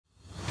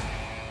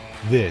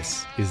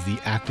This is the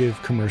Active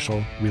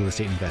Commercial Real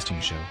Estate Investing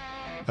Show,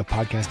 a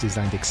podcast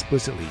designed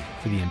explicitly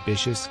for the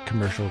ambitious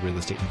commercial real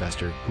estate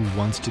investor who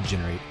wants to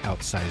generate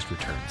outsized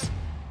returns.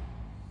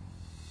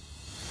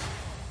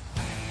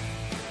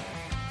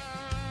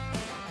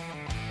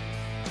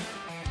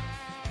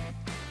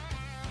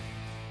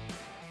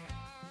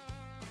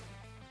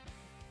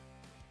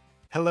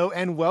 Hello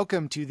and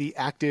welcome to the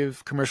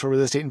Active Commercial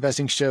Real Estate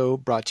Investing Show,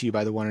 brought to you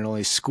by the one and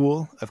only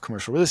School of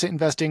Commercial Real Estate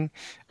Investing.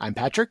 I'm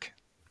Patrick.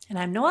 And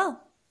I'm Noelle.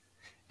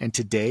 And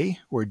today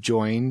we're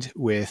joined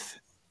with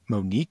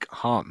Monick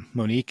Halm.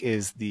 Monick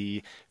is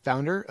the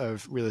founder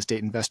of Real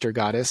Estate Investor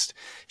Goddess.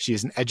 She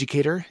is an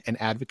educator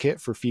and advocate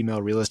for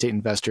female real estate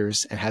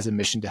investors and has a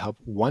mission to help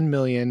 1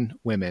 million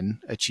women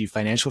achieve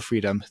financial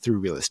freedom through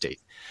real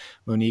estate.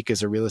 Monick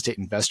is a real estate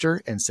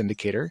investor and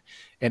syndicator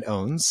and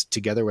owns,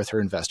 together with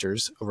her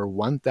investors, over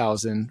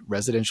 1,000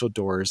 residential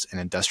doors and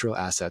industrial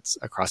assets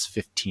across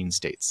 15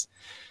 states.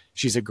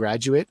 She's a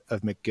graduate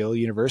of McGill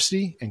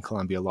University and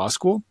Columbia Law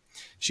School.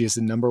 She is the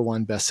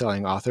 #1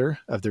 best-selling author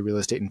of the Real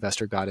Estate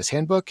Investor Goddess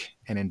Handbook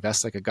and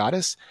Invest Like a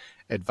Goddess,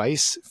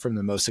 Advice from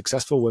the Most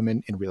Successful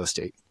Women in Real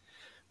Estate.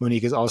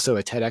 Monick is also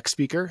a TEDx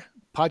speaker,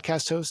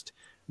 podcast host,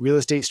 real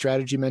estate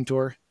strategy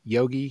mentor,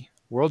 yogi,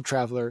 world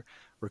traveler,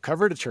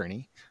 recovered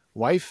attorney,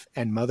 wife,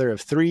 and mother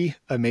of 3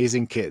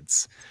 amazing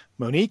kids.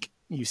 Monick,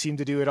 you seem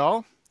to do it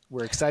all.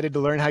 We're excited to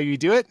learn how you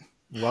do it.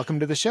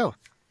 Welcome to the show.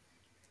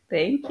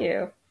 Thank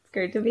you. It's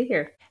great to be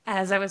here.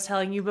 As I was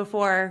telling you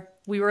before,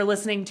 we were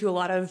listening to a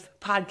lot of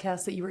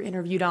podcasts that you were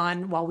interviewed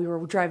on while we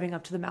were driving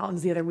up to the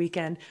mountains the other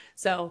weekend.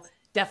 So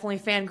definitely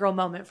fangirl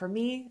moment for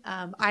me.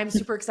 I'm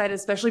super excited,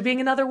 especially being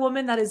another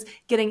woman that is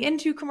getting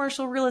into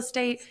commercial real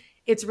estate.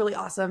 It's really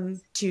awesome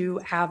to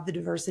have the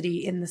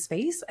diversity in the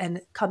space,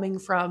 and coming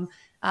from,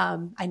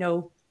 I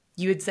know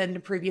you had said in a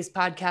previous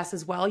podcast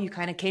as well, you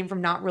kind of came from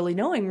not really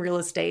knowing real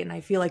estate. And I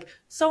feel like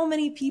so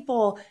many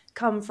people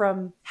come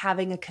from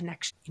having a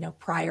connection,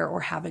 prior, or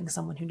having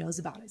someone who knows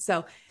about it.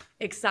 So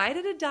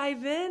excited to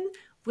dive in.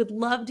 Would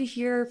love to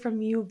hear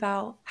from you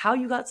about how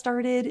you got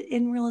started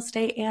in real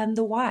estate and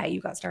the why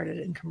you got started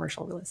in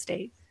commercial real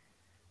estate.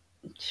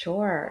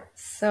 Sure.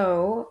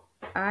 So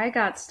I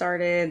got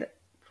started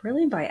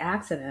really by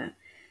accident.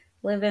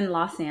 Live in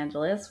Los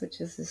Angeles, which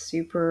is a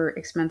super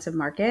expensive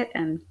market.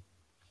 And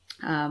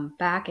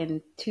back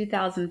in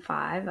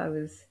 2005, I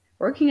was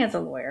working as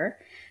a lawyer,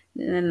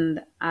 and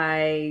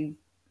I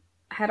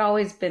had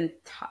always been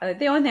taught,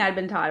 the only thing I'd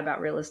been taught about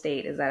real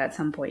estate is that at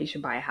some point you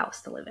should buy a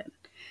house to live in.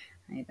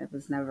 Right? It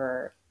was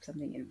never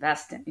something you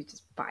invest in. You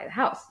just buy the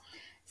house.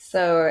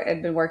 So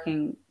I'd been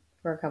working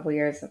for a couple of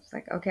years. I was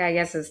like, okay, I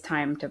guess it's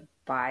time to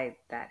buy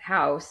that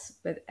house.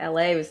 But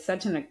LA was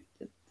such an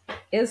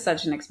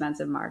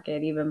expensive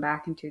market. Even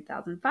back in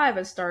 2005,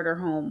 a starter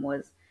home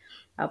was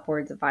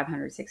upwards of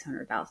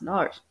 $500,000,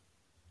 $600,000.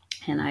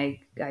 And I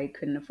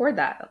couldn't afford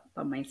that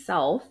by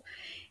myself.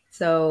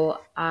 So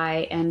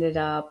I ended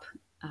up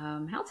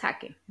house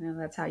hacking.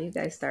 That's how you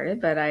guys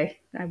started. But I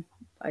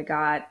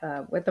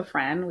got with a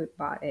friend. We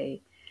bought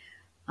a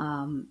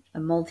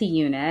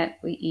multi-unit.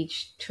 We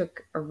each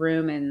took a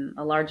room in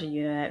a larger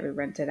unit. We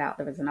rented out.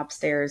 There was an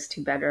upstairs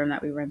 2-bedroom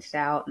that we rented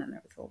out, and then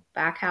there was a little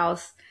back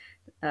house.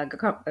 There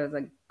was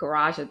a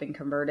garage that had been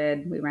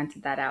converted. We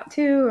rented that out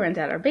too.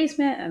 Rented out our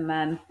basement, and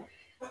then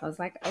I was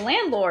like a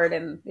landlord,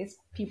 and these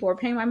people were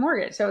paying my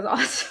mortgage. So it was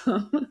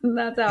awesome.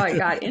 That's how I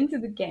got into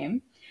the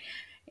game.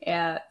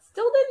 And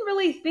still didn't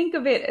really think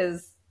of it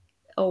as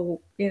a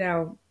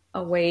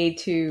way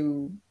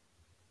to,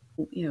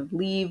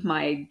 leave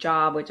my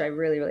job, which I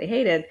really, really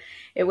hated.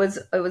 It was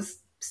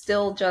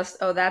still just,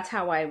 that's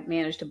how I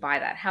managed to buy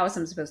that house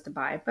I'm supposed to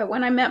buy. But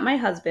when I met my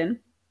husband,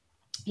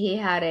 he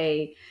had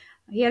a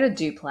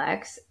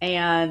duplex,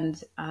 and,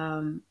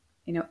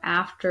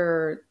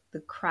 after the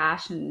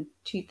crash in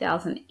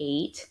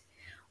 2008,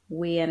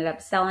 we ended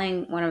up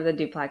selling one of the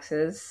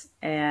duplexes,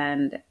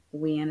 and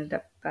we ended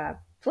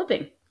up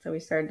flipping. So we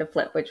started to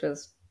flip, which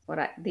was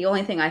the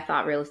only thing I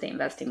thought real estate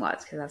investing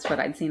was, because that's what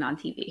I'd seen on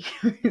TV.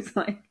 It's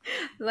like,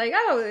 we're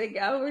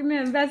going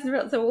to invest in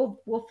real estate, so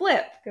we'll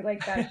flip, because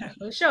like that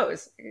those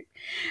shows.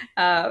 We've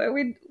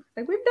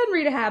done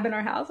rehab in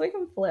our house, we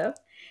can flip,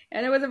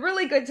 and it was a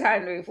really good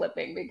time to be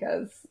flipping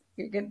because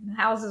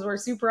houses were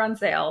super on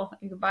sale.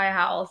 You could buy a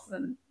house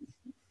and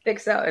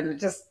fix it, and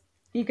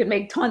you could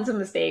make tons of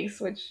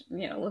mistakes, which,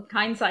 with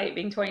hindsight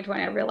being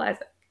 2020, I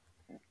realized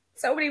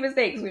so many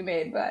mistakes we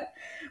made, but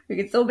we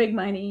could still make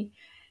money.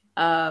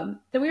 Then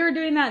we were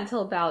doing that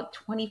until about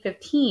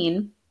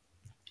 2015,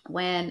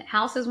 when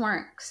houses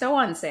weren't so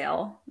on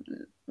sale.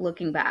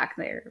 Looking back,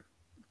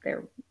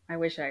 I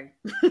wish I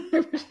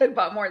had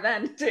bought more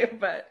then too,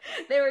 but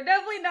they were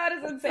definitely not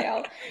as on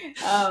sale.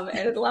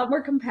 And it's a lot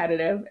more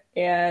competitive,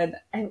 and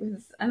it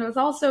was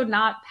also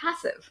not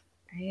passive.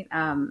 Right?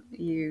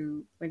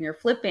 When you're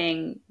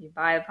flipping, you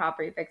buy the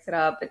property, fix it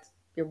up,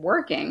 you're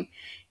working,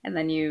 and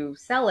then you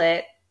sell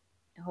it,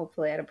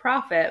 hopefully at a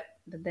profit,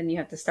 but then you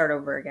have to start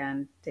over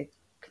again to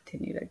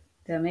continue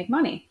to make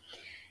money.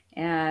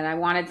 And I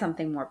wanted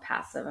something more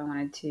passive. I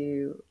wanted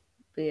to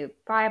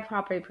buy a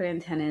property, put in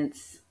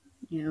tenants,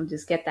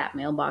 just get that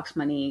mailbox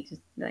money,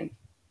 just like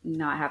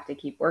not have to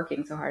keep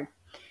working so hard.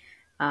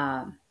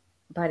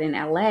 But in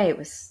LA, it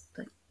was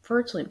like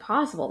virtually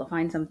impossible to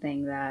find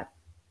something that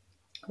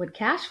would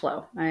cash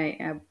flow.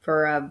 I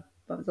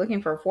was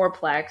looking for a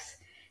fourplex.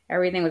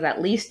 Everything was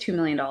at least $2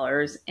 million,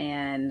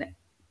 and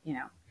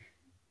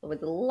I was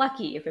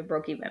lucky if it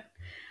broke even.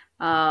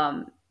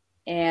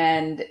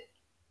 And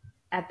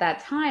at that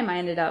time, I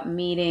ended up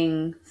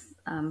meeting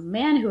a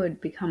man who had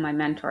become my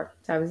mentor.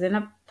 So I was in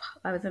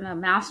a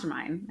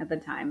mastermind at the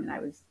time, and I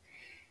was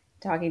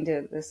talking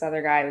to this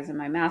other guy who was in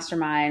my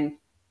mastermind,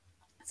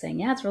 saying,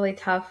 "Yeah, it's really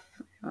tough.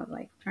 I was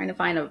like trying to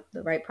find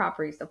the right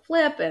properties to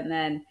flip, and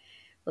then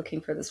looking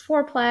for this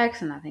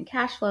fourplex and nothing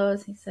cash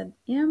flows." He said,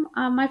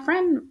 "My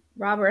friend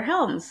Robert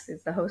Helms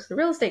is the host of the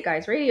Real Estate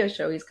Guys radio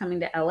show. He's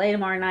coming to LA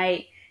tomorrow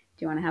night.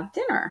 Do you want to have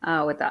dinner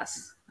with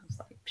us?" I was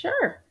like,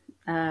 "Sure."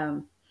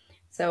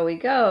 So we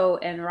go,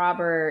 and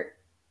Robert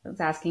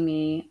was asking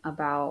me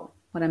about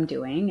what I'm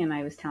doing, and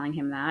I was telling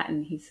him that,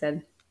 and he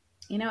said,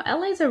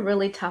 LA is a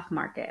really tough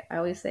market. I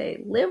always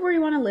say, live where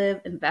you want to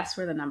live, invest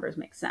where the numbers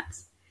make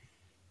sense.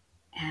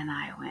 And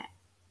I went,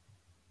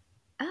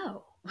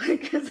 oh,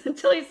 because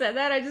until he said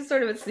that, I just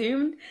sort of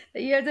assumed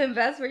that you had to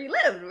invest where you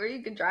lived, where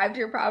you could drive to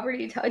your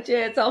property, touch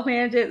it,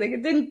 self-manage it. Like,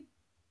 it didn't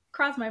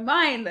cross my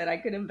mind that I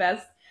could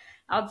invest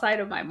outside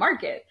of my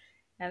market.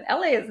 And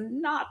LA is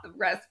not the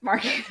best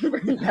market for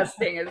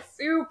investing. It's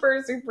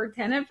super, super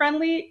tenant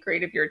friendly.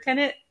 Great if you're a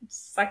tenant,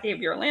 sucky if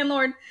you're a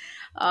landlord.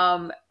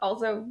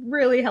 Also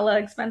really hella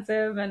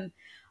expensive. And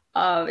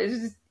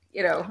it's just,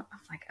 I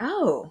was like,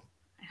 oh,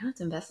 I don't have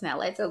to invest in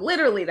LA. So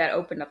literally that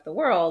opened up the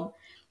world.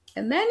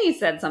 And then he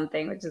said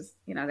something, which is,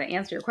 to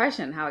answer your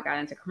question, how it got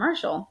into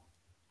commercial.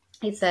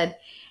 He said,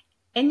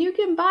 and you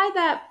can buy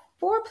that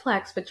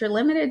fourplex, but you're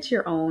limited to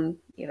your own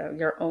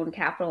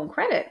capital and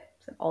credit.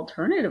 So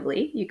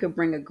alternatively, you could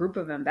bring a group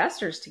of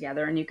investors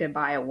together and you could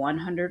buy a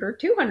 100 or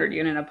 200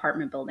 unit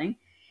apartment building.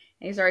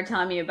 And he started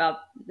telling me about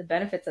the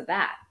benefits of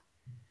that.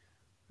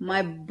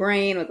 My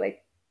brain was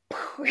like,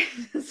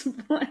 just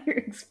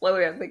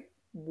exploded. I was like,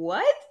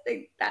 what?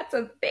 Like, that's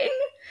a thing?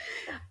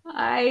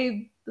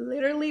 I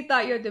literally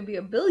thought you had to be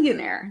a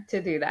billionaire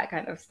to do that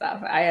kind of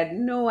stuff. I had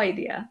no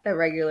idea that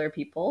regular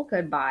people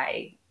could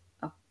buy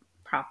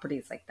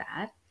properties like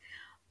that.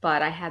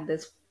 But I had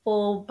this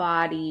full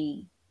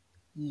body,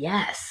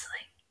 yes,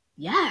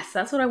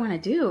 that's what I want to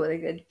do.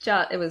 Like,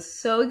 it was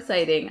so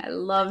exciting. I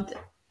loved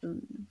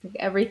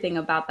everything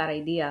about that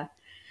idea.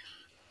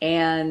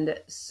 And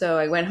so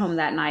I went home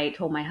that night,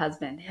 told my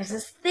husband, there's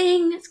this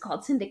thing, it's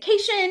called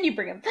syndication. You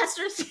bring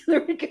investors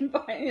together, we can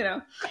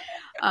buy,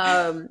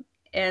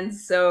 and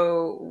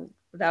so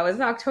that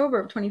was October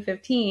of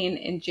 2015.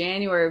 In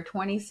January of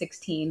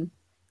 2016,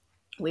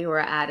 we were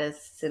at a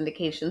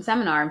syndication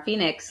seminar in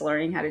Phoenix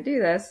learning how to do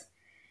this.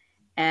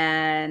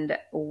 And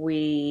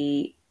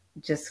we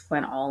just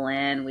went all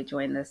in. We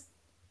joined this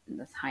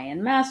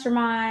high-end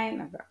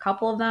mastermind, a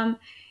couple of them.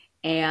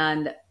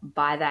 And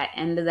by that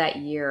end of that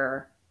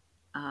year,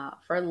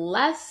 for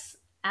less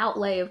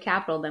outlay of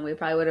capital than we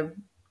probably would have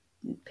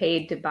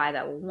paid to buy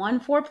that one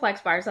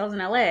fourplex by ourselves in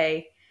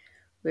LA,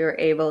 we were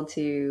able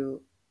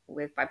to,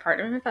 by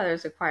partnering with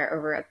others, acquire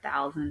over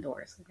 1,000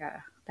 doors. We got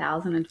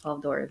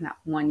 1,012 doors in that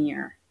 1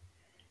 year.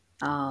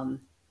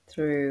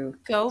 Through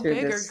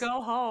big this. or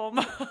go home.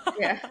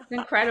 Yeah, it's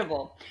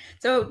incredible.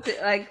 So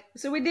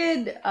we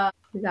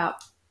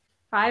got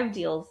 5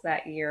 deals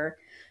that year,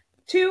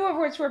 2 of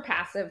which were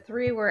passive,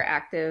 3 were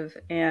active,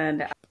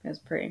 and it was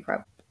pretty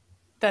incredible.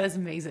 That is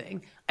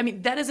amazing. I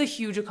mean, that is a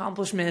huge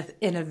accomplishment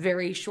in a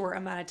very short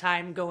amount of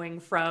time, going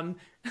from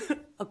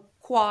a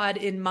quad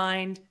in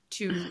mind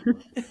to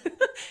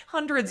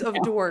hundreds of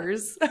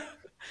doors.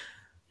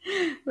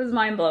 It was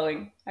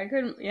mind-blowing. I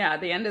couldn't,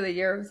 at the end of the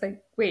year, I was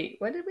like, wait,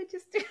 what did we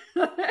just do?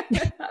 How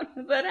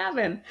did that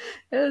happen?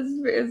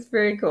 It was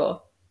very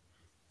cool.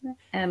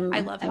 I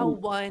love how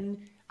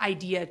one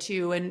idea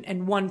too,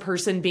 and one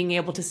person being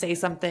able to say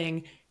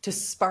something to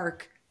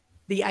spark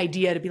the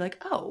idea to be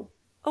like, oh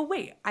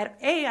wait,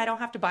 I don't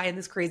have to buy in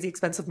this crazy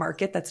expensive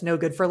market that's no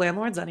good for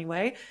landlords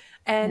anyway.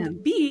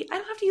 And B, I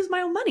don't have to use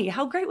my own money.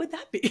 How great would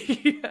that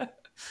be?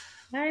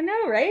 I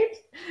know, right?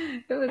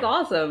 It was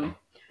awesome.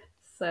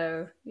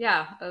 So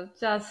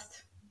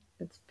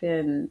it's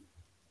been,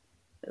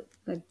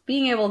 like,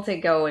 being able to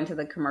go into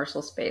the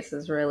commercial space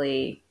is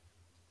really,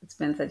 it's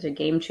been such a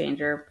game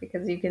changer,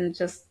 because you can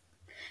just,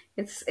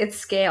 it's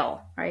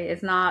scale, right?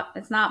 It's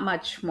not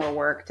much more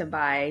work to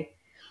buy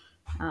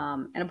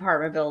an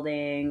apartment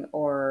building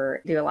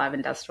or do a lot of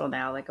industrial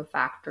now, like a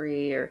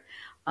factory or,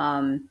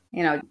 a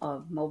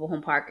mobile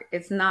home park.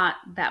 It's not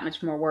that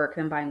much more work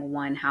than buying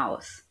one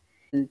house,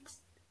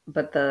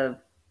 but the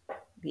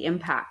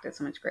impact is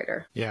so much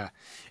greater. Yeah.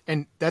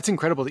 And that's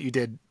incredible that you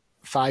did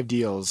 5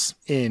 deals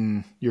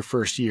in your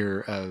first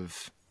year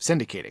of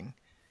syndicating.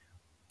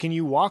 Can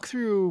you walk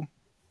through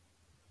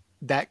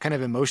that kind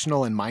of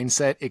emotional and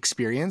mindset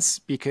experience?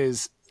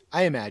 Because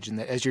I imagine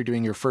that as you're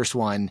doing your first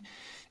one,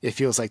 it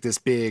feels like this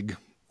big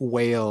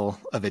whale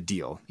of a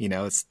deal.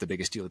 It's the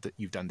biggest deal that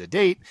you've done to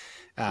date.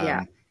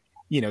 Yeah.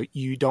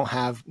 You don't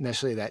have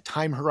necessarily that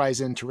time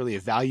horizon to really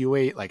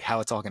evaluate like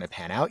how it's all going to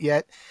pan out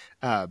yet.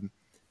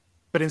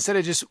 But instead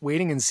of just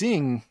waiting and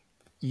seeing,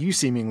 you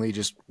seemingly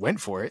just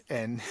went for it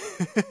and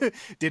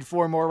did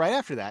 4 more right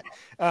after that.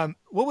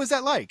 What was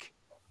that like?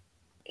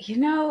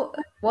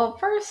 Well,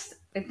 first,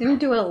 I didn't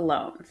do it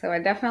alone. So I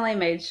definitely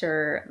made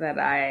sure that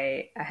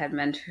I had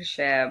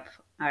mentorship.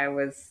 I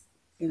was,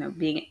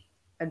 being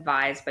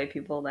advised by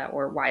people that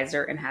were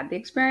wiser and had the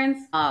experience.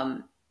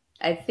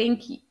 I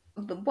think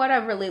what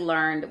I've really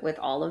learned with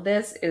all of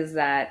this is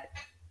that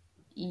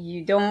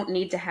you don't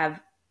need to have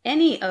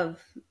any of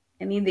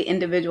the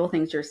individual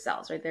things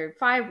yourselves, right? There are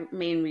 5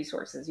 main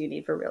resources you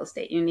need for real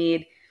estate. You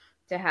need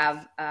to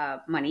have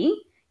money,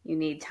 you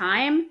need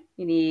time,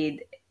 you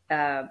need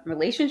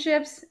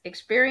relationships,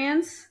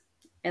 experience,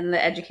 and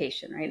the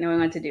education, right? Knowing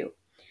what to do.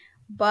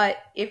 But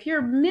if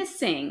you're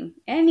missing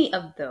any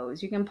of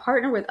those, you can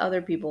partner with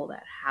other people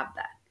that have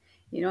that.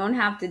 You don't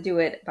have to do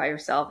it by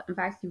yourself. In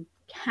fact, you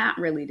can't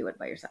really do it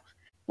by yourself.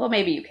 Well,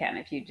 maybe you can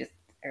if you just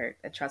are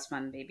a trust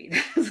fund, maybe.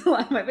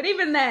 But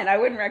even then, I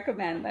wouldn't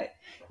recommend that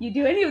you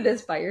do any of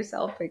this by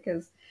yourself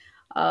because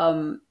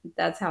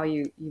that's how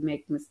you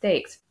make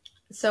mistakes.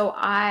 So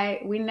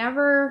we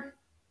never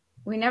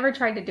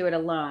tried to do it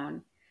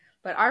alone.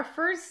 But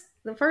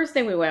the first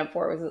thing we went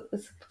for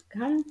was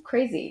kind of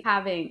crazy.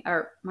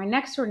 My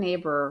next door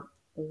neighbor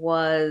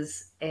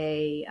was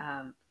a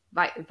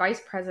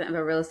vice president of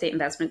a real estate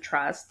investment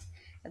trust.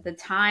 At the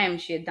time,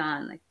 she had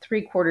done like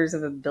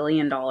 $750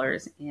 million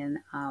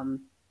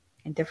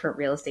in different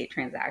real estate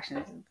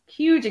transactions.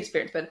 Huge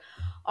experience, but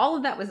all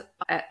of that was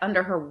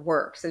under her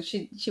work. So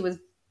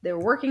they were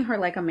working her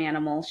like a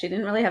manimal. She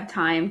didn't really have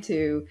time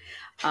to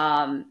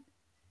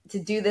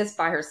do this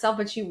by herself,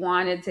 but she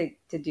wanted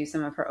to do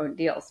some of her own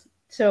deals.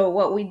 So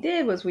what we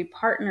did was we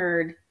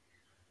partnered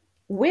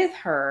with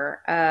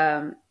her,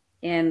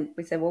 and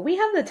we said, well, we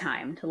have the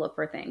time to look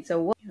for things.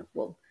 So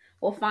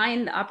we'll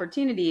find the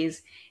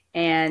opportunities,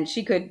 and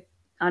she could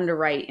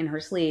underwrite in her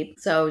sleep.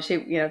 So she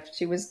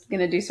was going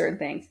to do certain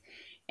things.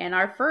 And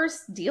our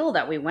first deal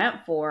that we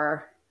went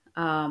for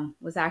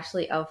was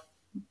actually a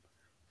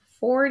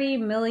 $40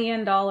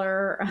 million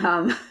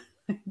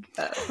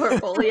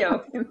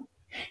portfolio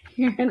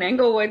here in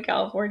Englewood,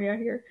 California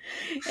here.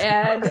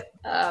 And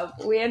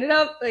we ended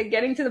up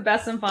getting to the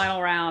best and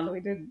final round.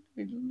 We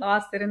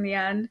lost it in the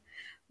end,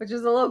 which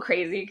was a little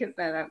crazy because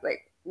then I was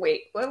like,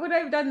 wait, what would I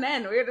have done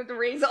then? We had to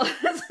raise all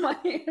this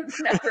money and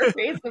never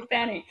raised a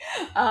penny.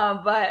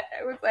 But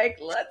I was like,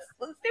 let's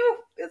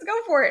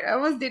go for it. I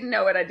almost didn't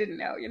know what I didn't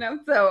know,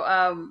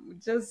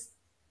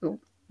 So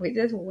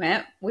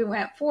we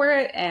went for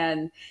it,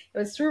 and it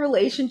was through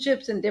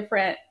relationships and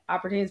different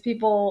opportunities.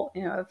 People,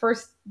 the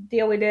first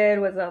deal we did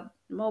was a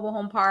mobile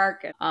home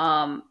park.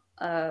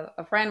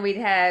 A friend we'd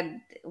had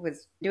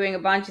was doing a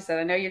bunch. He said,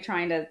 I know you're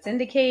trying to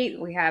syndicate.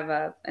 We have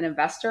an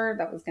investor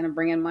that was going to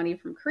bring in money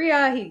from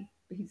Korea.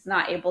 He's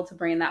not able to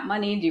bring in that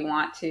money. Do you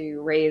want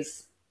to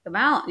raise the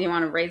amount? Do you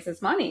want to raise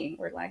this money?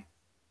 We're like,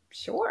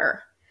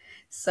 sure.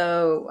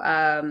 So,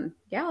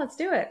 let's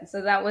do it.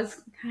 So that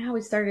was kind of how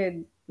we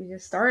started. We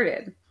just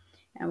started,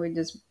 and we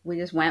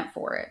just went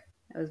for it.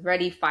 It was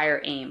ready, fire,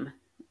 aim,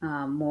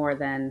 more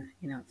than,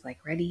 it's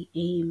like ready,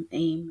 aim,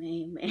 aim,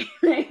 aim, aim,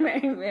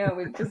 aim, aim.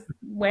 We just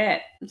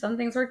went. Some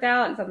things worked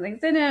out and some things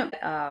didn't.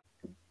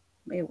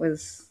 It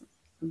was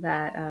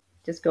that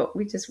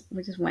we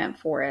just went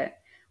for it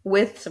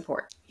with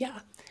support. Yeah.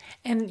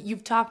 And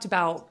you've talked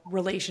about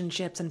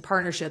relationships and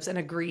partnerships, and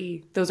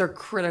agree those are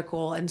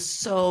critical and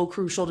so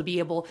crucial to be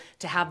able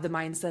to have the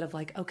mindset of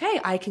like, okay,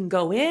 I can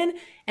go in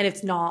and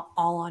it's not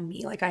all on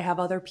me. Like I have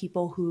other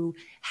people who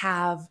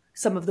have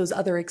some of those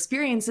other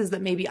experiences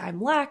that maybe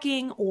I'm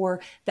lacking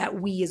or that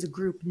we as a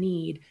group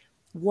need.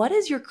 What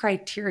is your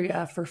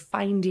criteria for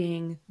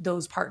finding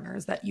those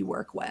partners that you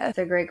work with? That's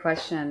a great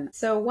question.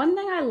 So one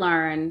thing I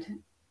learned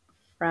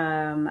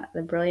from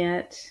the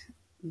brilliant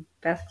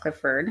Beth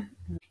Clifford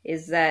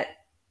is that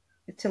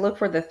to look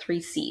for the 3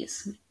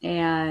 C's,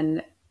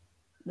 and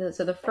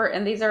the first,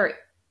 and these are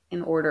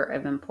in order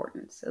of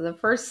importance. So the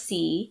first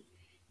C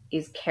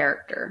is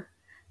character.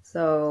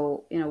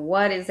 So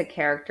what is the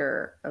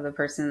character of the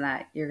person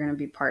that you're going to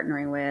be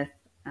partnering with,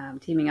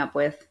 teaming up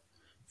with?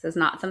 This is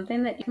not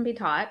something that can be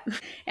taught.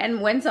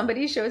 And when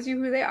somebody shows you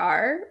who they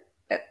are,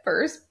 at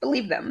first,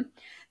 believe them.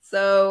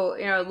 So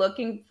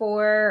looking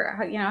for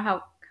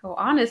how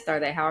honest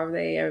are they? How are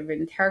they of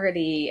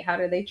integrity? How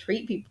do they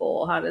treat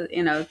people? How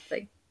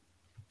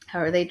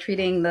are they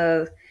treating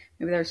maybe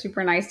they're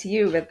super nice to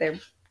you, but they're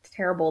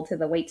terrible to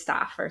the wait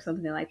staff or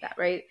something like that,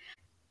 right?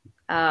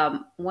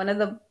 One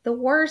of the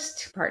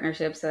worst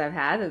partnerships that I've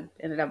had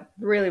ended up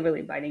really,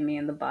 really biting me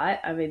in the butt.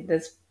 I mean,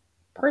 this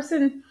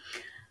person,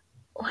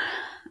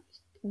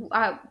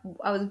 I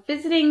was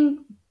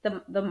visiting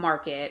the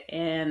market,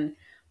 and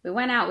we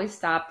went out, we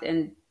stopped,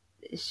 and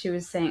she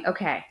was saying,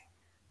 okay,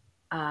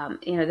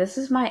 this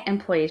is my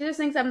employee. She just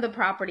thinks I'm the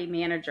property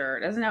manager.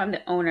 Doesn't know I'm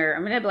the owner.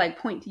 I'm going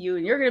to point to you,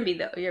 and you're going to be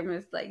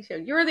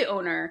you're the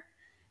owner.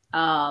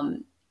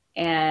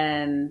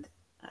 And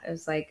I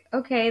was like,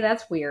 okay,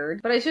 that's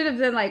weird. But I should have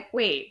been like,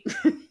 wait,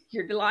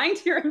 you're lying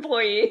to your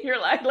employee. You're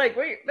like,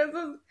 wait, there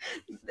were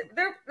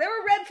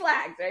red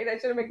flags, right? I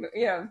should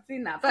have,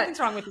 seen that. But something's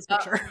wrong with this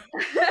picture.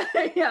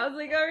 yeah, I was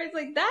like, all right, it's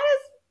like, that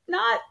is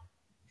not,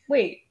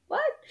 wait,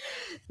 what?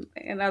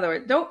 In other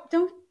words,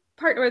 don't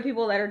partner with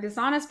people that are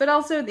dishonest, but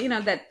also,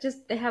 that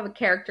just, they have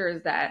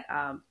characters that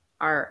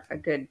are a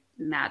good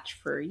match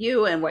for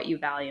you and what you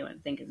value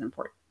and think is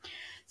important.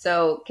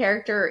 So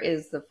character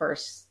is the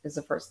first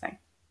thing.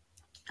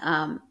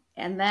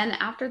 And then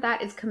after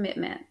that is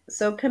commitment.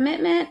 So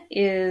commitment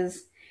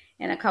is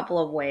in a couple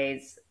of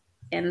ways.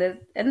 And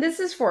this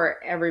is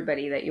for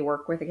everybody that you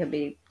work with. It could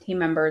be team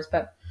members,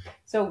 but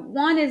so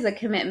one is a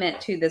commitment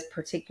to this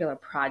particular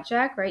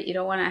project, right? You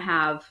don't want to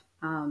have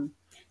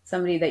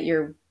somebody that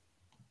you're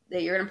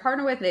going to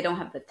partner with. They don't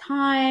have the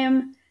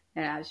time.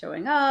 They're not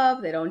showing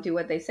up. They don't do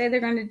what they say they're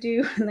going to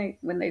do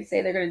when they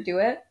say they're going to do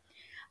it.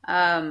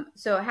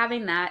 So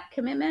having that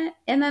commitment,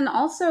 and then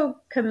also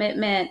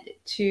commitment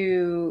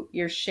to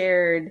your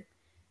shared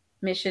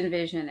mission,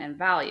 vision, and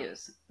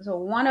values. So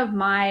one of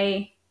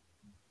my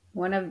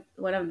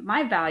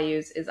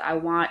values is I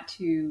want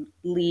to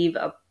leave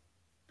a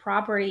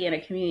property and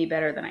a community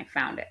better than I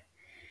found it.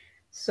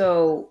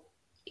 So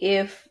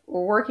if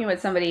we're working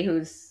with somebody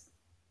who's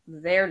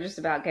there just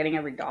about getting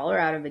every dollar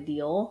out of a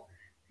deal,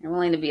 and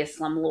willing to be a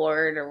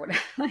slumlord or whatever,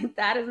 like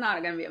that is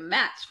not going to be a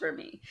match for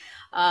me.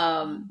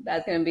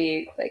 That's going to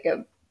be like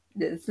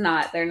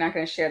they're not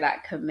going to share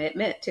that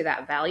commitment to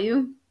that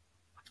value.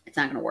 It's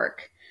not going to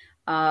work.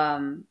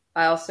 I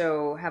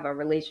also have a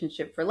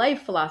relationship for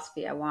life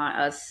philosophy. I want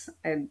us,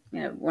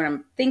 when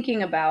I'm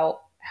thinking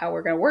about how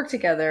we're going to work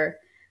together,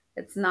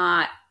 it's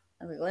not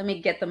like, let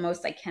me get the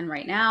most I can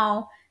right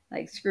now.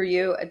 Like, screw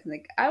you. It's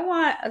like, I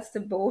want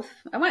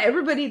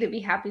everybody to be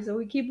happy. So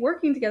we keep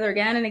working together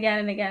again and again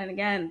and again and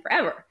again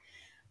forever.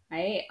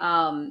 Right.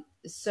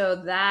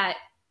 So that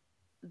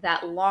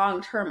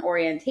long-term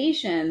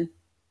orientation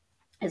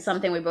is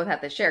something we both have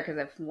to share. Because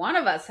if one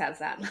of us has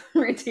that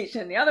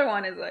orientation, the other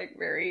one is like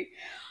very,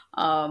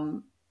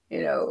 sort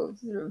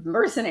of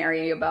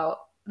mercenary about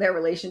their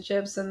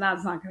relationships. And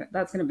that's going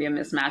to be a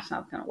mismatch.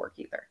 Not going to work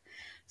either.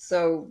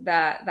 So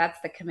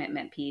that's the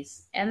commitment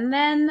piece. And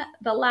then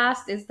the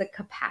last is the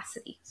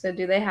capacity. So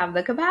do they have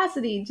the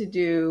capacity to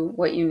do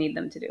what you need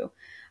them to do?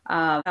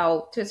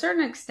 Now, to a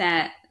certain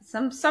extent,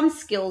 some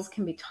skills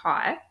can be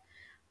taught.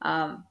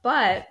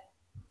 But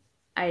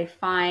I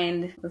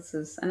find, this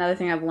is another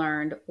thing I've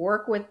learned,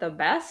 work with the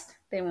best.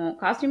 They won't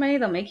cost you money.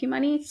 They'll make you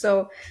money.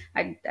 So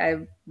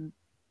I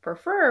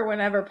prefer,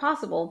 whenever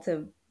possible,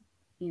 to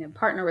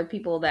partner with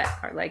people that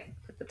are like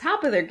at the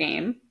top of their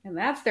game, and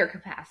that's their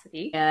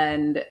capacity,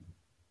 and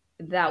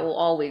that will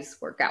always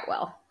work out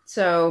well.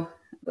 So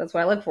that's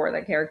what I look for: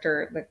 the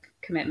character, the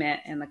commitment,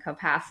 and the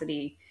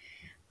capacity.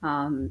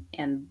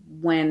 And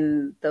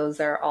when those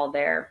are all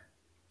there,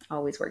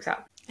 always works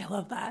out. I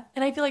love that.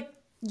 And I feel like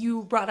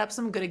you brought up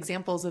some good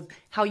examples of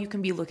how you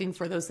can be looking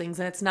for those things.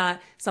 And it's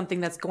not something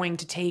that's going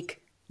to take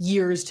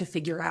years to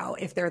figure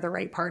out if they're the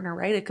right partner,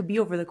 right? It could be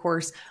over the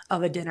course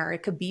of a dinner.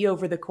 It could be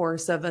over the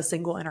course of a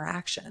single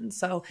interaction.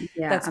 So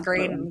yeah, that's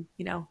absolutely great.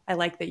 And, I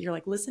like that you're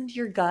like, listen to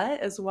your gut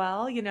as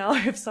well.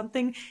 If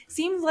something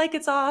seems like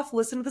it's off,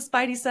 listen to the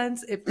spidey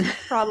sense. It's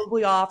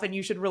probably off, and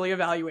you should really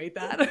evaluate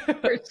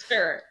that. For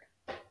sure.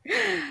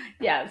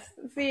 Yes.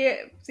 See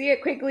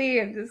it quickly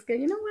and just go,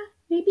 you know what?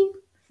 Maybe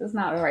this is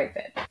not the right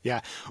fit.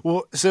 Yeah.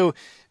 Well, so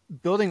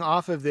building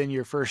off of then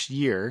your first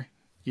year,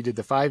 you did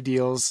the 5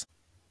 deals.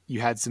 You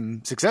had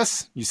some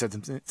success. You said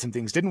some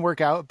things didn't work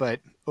out,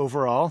 but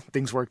overall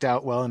things worked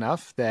out well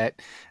enough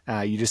that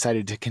you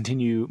decided to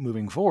continue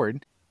moving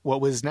forward.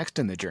 What was next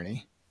in the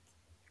journey?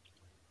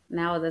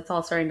 Now that's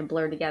all starting to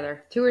blur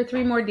together. 2 or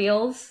 3 more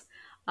deals,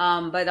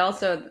 but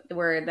also we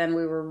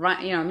were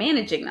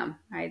managing them,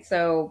 right?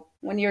 So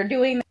when you're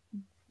doing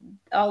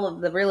all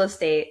of the real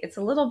estate, it's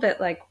a little bit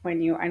like I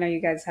know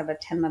you guys have a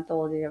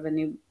 10-month-old, you have a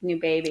new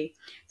baby.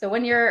 So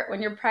when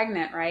you're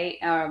pregnant, right?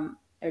 And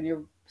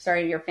you're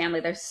starting your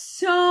family, there's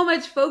so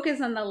much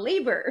focus on the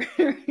labor.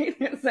 Right?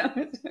 There's so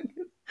much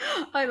focus.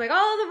 I was like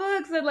all the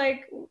books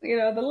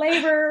and the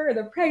labor,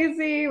 the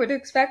pregnancy, what to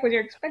expect when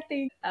you're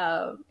expecting.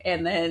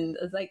 And then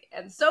it's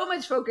and so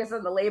much focus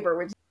on the labor,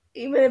 which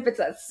even if it's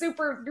a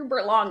super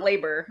duper long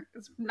labor,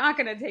 it's not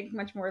going to take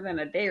much more than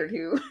a day or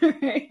two,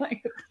 right?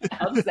 Like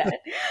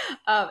outset.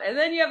 And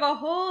then you have a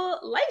whole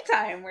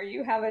lifetime where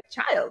you have a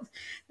child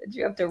that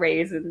you have to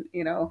raise and,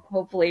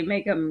 hopefully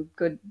make them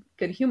good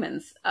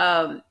humans.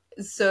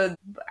 So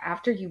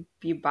after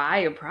you buy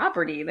a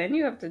property, then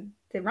you have to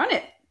run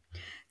it.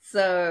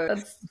 So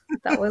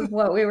that was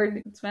what we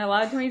spent a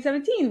lot of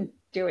 2017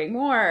 doing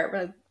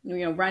more,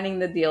 running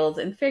the deals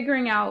and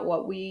figuring out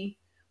what we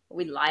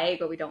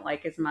like, what we don't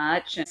like as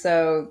much. And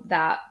so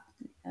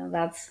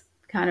that's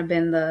kind of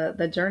been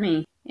the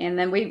journey. And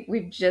then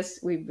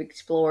we've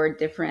explored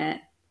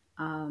different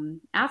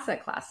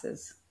asset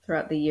classes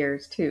throughout the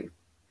years too.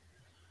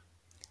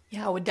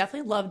 Yeah, I would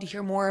definitely love to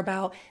hear more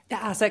about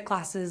the asset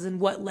classes and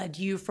what led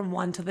you from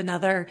one to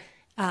another,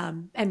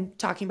 and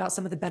talking about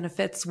some of the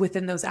benefits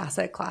within those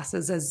asset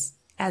classes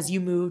as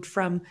you moved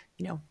from,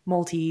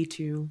 multi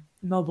to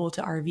mobile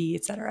to RV,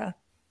 et cetera.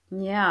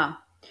 Yeah.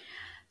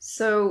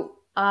 So,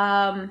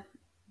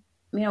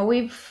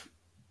 we've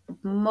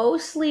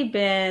mostly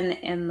been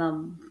in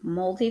the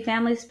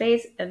multifamily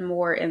space and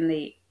more in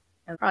the,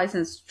 probably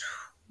since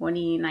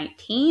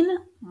 2019,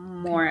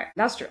 more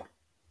industrial.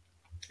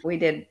 We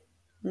did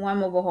one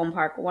mobile home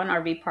park, one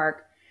RV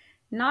park,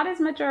 not as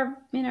much their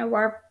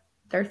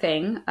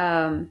thing.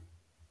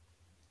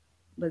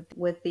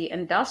 With the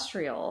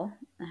industrial,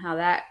 how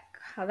that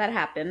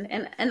happened,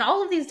 and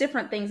all of these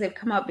different things, they've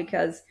come up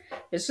because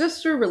it's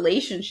just through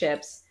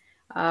relationships.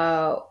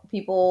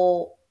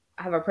 People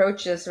have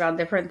approached us around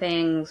different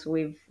things.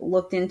 We've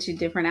looked into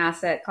different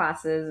asset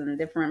classes and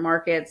different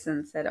markets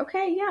and said,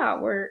 okay, yeah,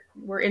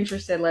 we're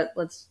interested.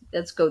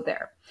 Let's go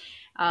there.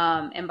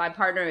 And by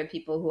partnering with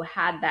people who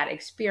had that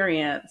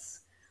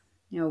experience,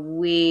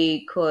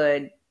 we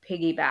could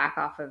piggyback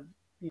off of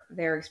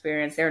their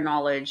experience, their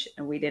knowledge,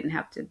 and we didn't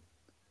have to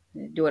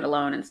do it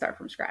alone and start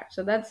from scratch.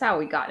 So that's how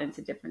we got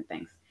into different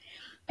things.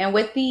 And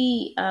with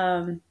the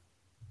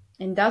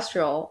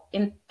industrial,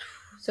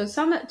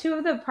 two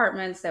of the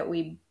apartments that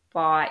we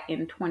bought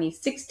in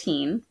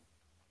 2016,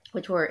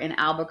 which were in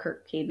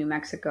Albuquerque, New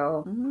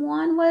Mexico.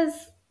 One was,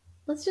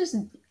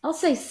 I'll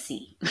say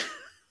C.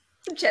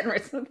 I'm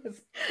generous with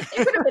this.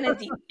 It could have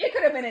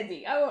been a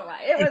D. I won't lie.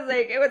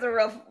 It was a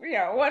rough,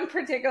 one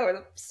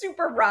particular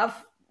super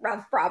rough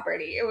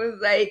property. It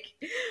was like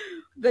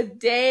the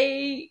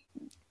day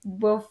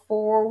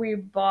before we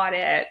bought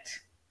it,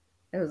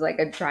 it was like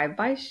a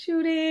drive-by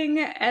shooting.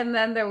 And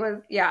then there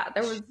was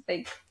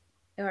like,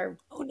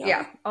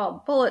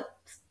 bullets.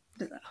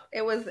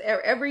 It was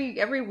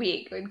every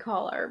week we'd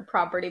call our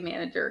property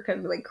manager kind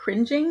of like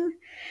cringing.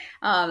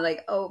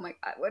 Like, oh my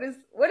God, what is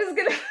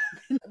going to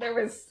happen? There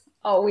was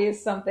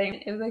always something.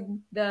 It was like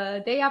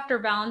the day after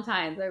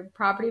Valentine's, our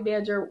property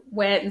manager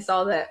went and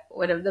saw that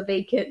one of the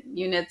vacant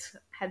units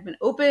had been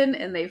open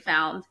and they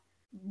found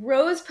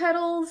rose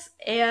petals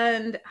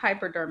and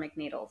hypodermic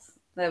needles.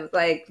 That was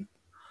like,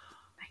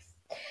 nice.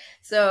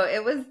 So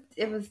it was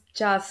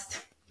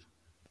just,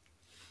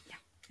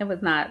 it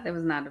was not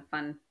a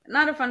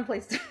fun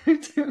place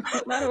to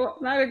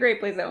not a great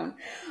place to own.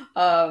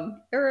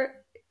 It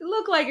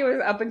looked like it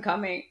was up and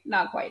coming,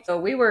 not quite. So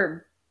we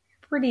were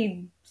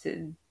pretty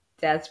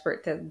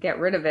desperate to get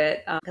rid of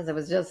it because it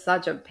was just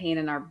such a pain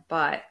in our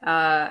butt.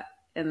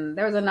 And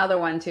there was another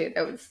one too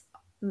that was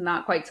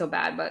not quite so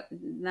bad, but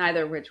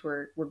neither of which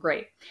were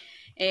great.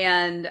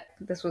 And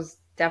this was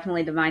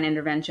definitely divine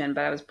intervention,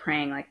 but I was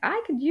praying like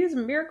I could use a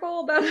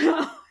miracle, but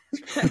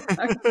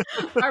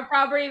our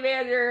property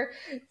manager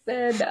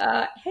said,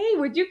 hey,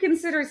 would you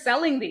consider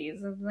selling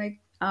these? I was like,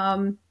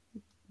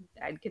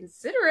 I'd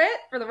consider it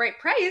for the right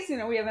price.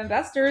 We have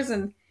investors,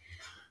 and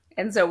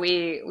so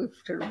we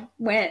sort of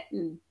went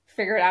and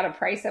figured out a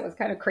price that was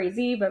kind of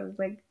crazy, but it was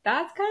like,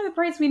 that's kind of the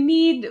price we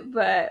need,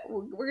 but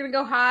we're going to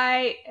go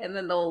high, and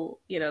then they'll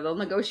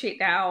negotiate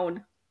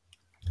down.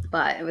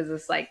 But it was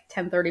this like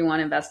 1031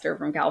 investor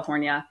from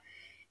California,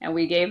 and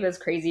we gave this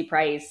crazy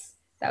price.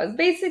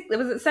 It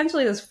was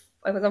essentially it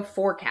was a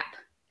 4 cap.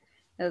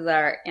 It was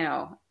our,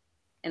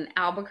 in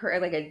Albuquerque,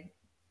 like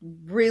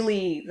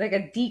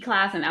a D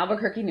class in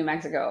Albuquerque, New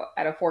Mexico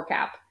at a 4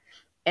 cap.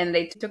 And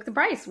they took the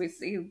price. We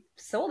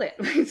sold it.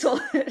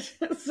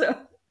 So,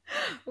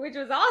 which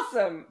was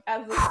awesome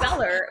as a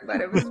seller, but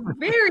it was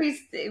very,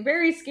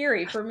 very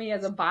scary for me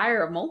as a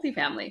buyer of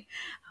multifamily.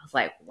 I was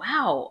like,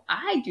 wow,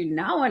 I do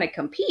not want to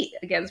compete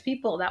against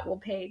people that will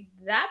pay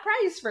that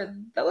price for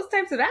those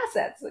types of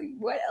assets. Like,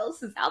 what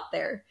else is out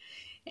there?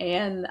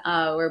 And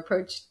we're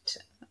approached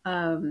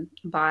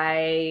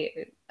by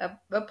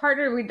a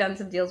partner we'd done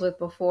some deals with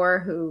before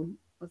who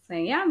was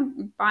saying, yeah,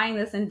 I'm buying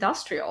this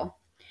industrial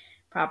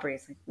property.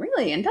 It's like,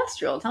 really?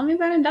 Industrial? Tell me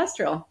about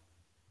industrial.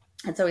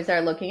 And so we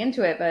started looking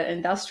into it, but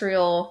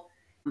industrial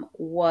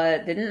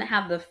didn't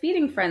have the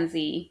feeding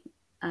frenzy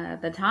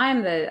at the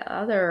time that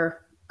other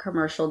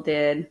commercial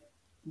did,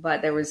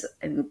 but there was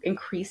an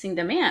increasing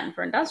demand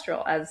for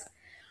industrial as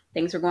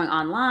things were going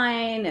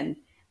online, and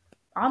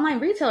online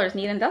retailers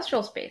need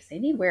industrial space. They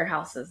need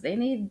warehouses. They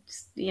need,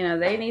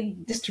 they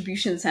need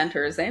distribution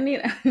centers.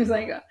 It was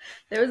like,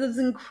 there was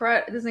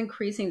this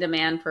increasing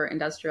demand for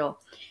industrial.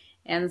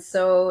 And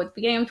so at the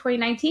beginning of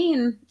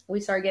 2019, we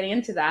started getting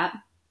into that.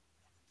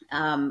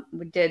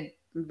 We did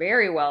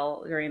very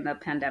well during the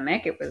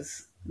pandemic. It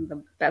was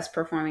the best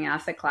performing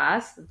asset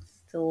class. It's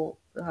still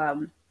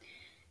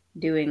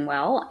doing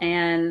well,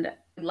 and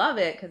we love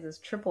it because it's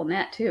triple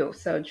net too.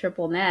 So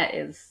triple net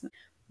is,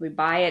 we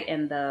buy it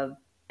and the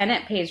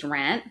tenant pays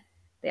rent.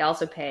 They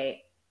also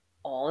pay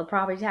all the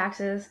property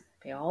taxes,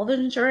 pay all the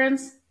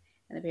insurance,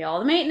 and they pay all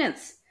the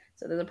maintenance.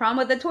 So there's a problem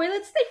with the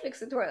toilets, they fix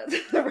the toilets.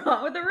 The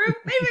problem with the roof,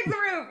 they fix the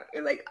roof.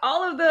 It's like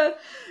all of the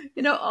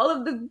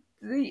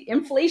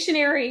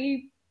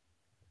inflationary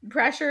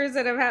pressures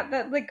that have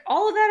happened, like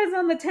all of that is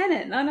on the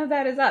tenant. None of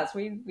that is us.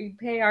 We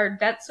pay our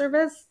debt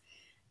service,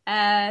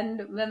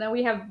 And then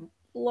we have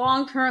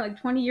long-term,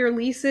 like 20-year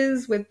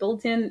leases with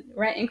built-in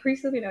rent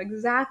increases. We know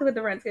exactly what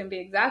the rent's going to be,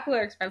 exactly what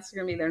our expenses are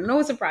going to be. There are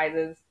no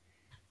surprises.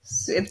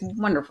 It's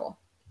wonderful.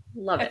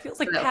 Love it. It feels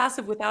like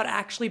passive without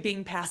actually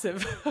being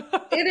passive.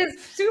 It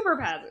is super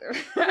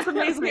passive. It's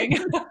amazing.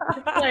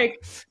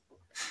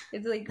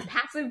 It's like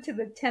passive to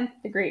the 10th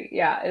degree.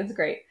 Yeah, it's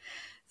great.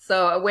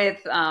 So with,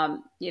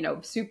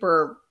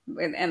 super,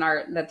 and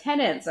the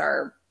tenants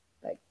are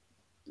like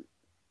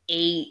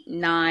 8,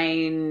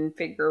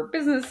 9-figure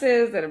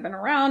businesses that have been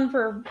around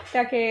for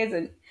decades.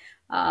 And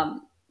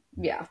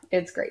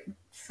it's great.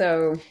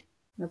 So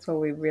that's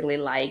what we really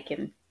like.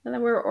 And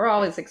then we're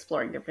always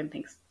exploring different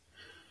things.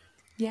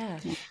 Yeah.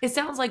 It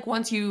sounds like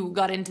once you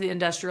got into the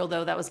industrial,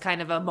 though, that was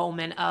kind of a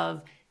moment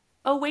of,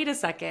 oh, wait a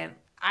second.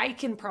 I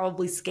can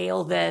probably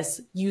scale this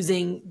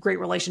using great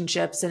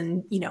relationships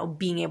and,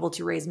 being able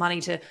to raise money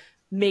to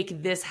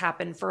make this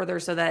happen further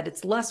so that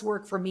it's less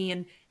work for me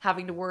and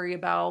having to worry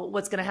about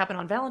what's going to happen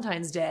on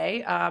Valentine's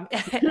Day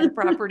and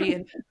property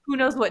and who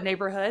knows what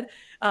neighborhood,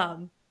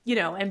 and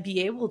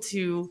be able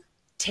to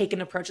take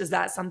an approach. Is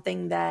that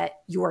something that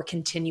you're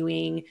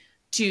continuing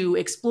to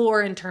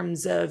explore in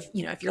terms of,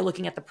 if you're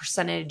looking at the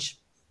percentage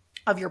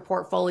of your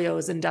portfolio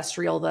as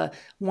industrial, the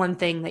one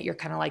thing that you're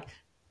kind of like,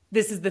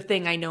 this is the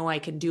thing I know I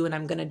can do and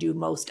I'm going to do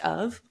most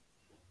of?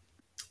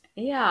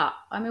 Yeah.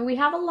 I mean, we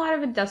have a lot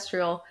of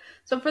industrial.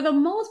 So for the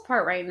most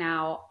part right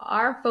now,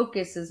 our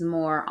focus is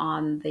more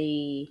on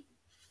the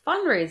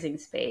fundraising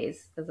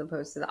space as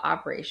opposed to the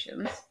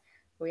operations.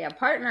 We have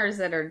partners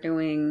that are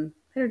dealing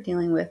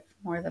with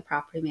more of the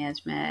property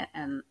management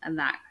and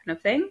that kind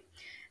of thing.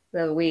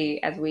 So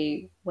as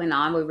we went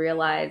on, we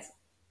realized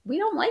we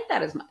don't like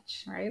that as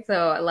much, right?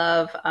 So I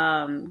love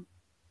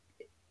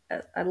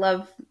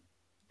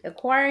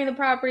acquiring the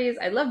properties.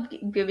 I love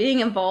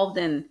being involved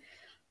in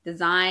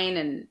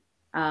design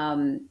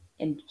and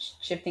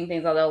shifting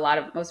things.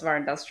 Although most of our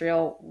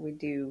industrial, we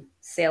do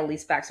sale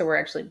leaseback. So we're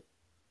actually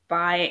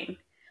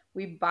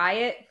we buy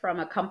it from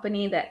a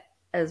company that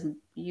is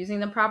using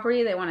the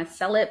property. They want to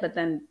sell it, but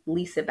then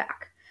lease it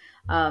back.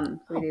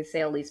 We do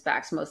sale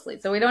leasebacks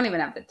mostly. So we don't even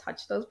have to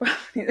touch those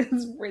properties.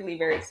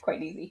 It's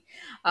quite easy.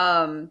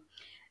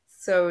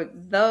 So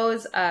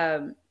those,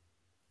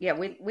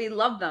 we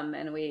love them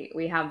and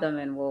we have them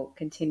and we'll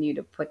continue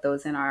to put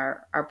those in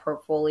our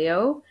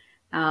portfolio.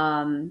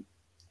 And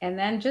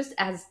then just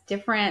as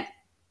different,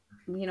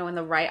 when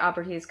the right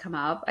opportunities come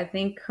up, I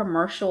think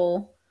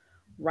commercial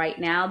right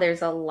now,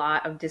 there's a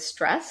lot of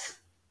distress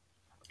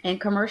in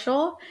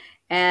commercial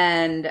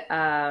and,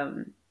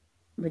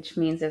 which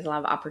means there's a lot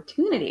of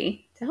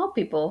opportunity to help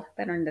people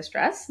that are in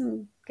distress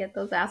and get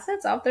those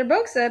assets off their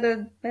books at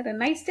a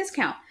nice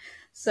discount.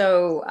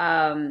 So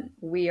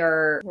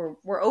we're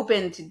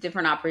open to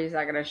different opportunities that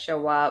are going to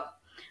show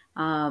up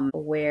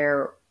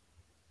where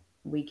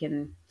we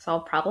can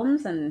solve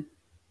problems and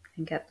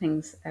get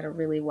things at a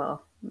really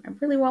well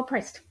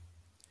priced.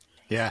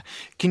 Yeah.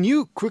 Can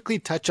you quickly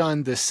touch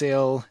on the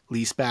sale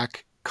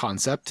leaseback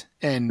concept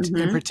and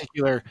in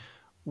particular,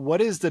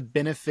 what is the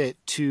benefit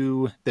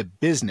to the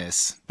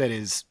business that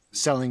is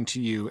selling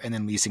to you and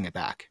then leasing it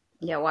back?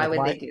 Yeah, why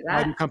would they do that?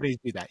 Why do companies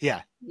do that?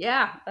 Yeah.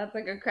 Yeah, that's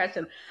a good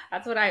question.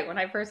 That's when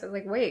I first was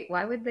like, wait,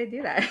 why would they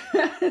do that?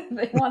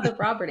 They want the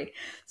property.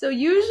 So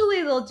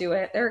usually they'll do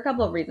it. There are a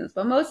couple of reasons,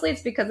 but mostly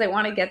it's because they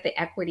want to get the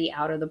equity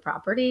out of the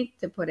property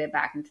to put it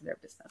back into their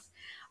business.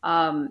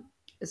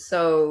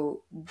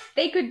 So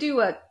they could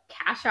do a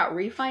cash out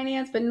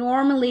refinance, but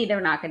normally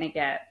they're not going to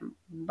get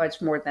much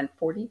more than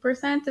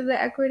 40% of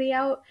the equity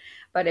out.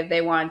 But if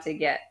they want to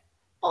get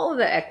all of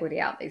the equity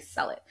out, they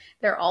sell it.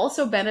 There are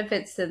also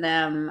benefits to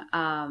them.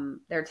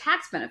 There are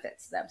tax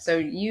benefits to them. So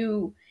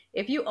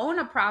if you own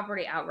a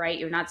property outright,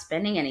 you're not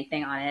spending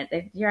anything on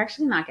it. You're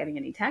actually not getting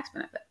any tax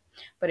benefit.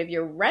 But if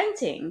you're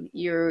renting,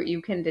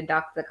 you can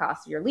deduct the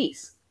cost of your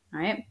lease,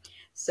 right?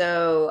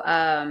 So,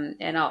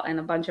 and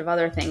a bunch of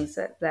other things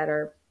that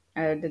are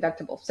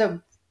deductible. So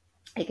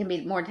it can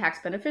be more tax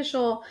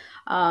beneficial,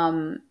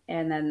 and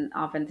then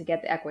often to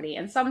get the equity.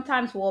 And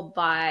sometimes we'll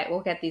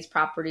get these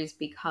properties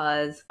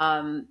because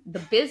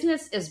the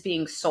business is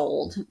being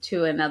sold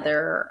to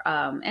another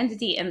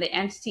entity, and the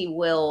entity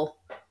will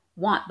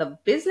want the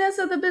business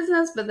of the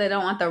business, but they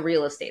don't want the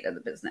real estate of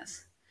the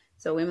business.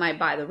 So we might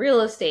buy the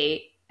real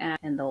estate,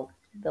 and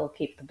they'll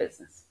keep the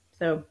business.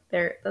 So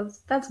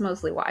that's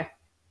mostly why.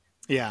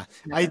 Yeah,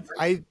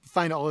 I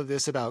find all of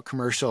this about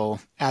commercial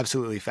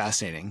absolutely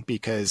fascinating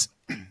because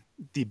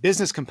the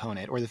business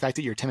component, or the fact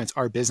that your tenants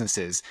are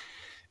businesses,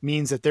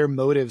 means that their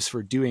motives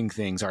for doing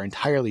things are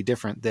entirely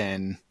different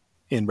than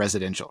in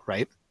residential,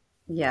 right?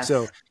 Yes.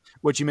 So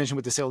what you mentioned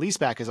with the sale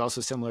leaseback is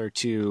also similar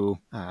to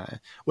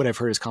what I've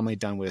heard is commonly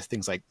done with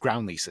things like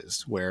ground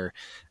leases, where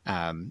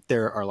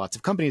there are lots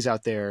of companies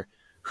out there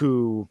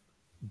who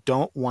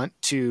don't want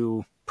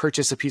to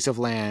purchase a piece of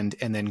land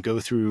and then go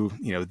through,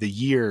 the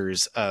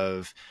years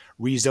of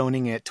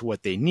rezoning it to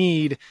what they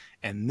need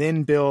and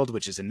then build,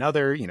 which is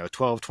another,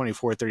 12,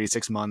 24,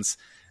 36 months.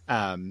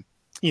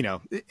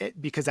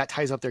 because that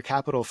ties up their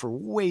capital for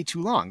way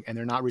too long and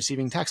they're not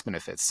receiving tax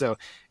benefits. So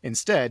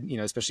instead,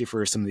 especially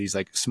for some of these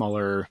like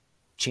smaller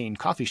chain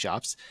coffee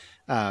shops,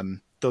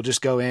 they'll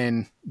just go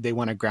in, they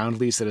want a ground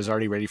lease that is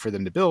already ready for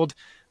them to build.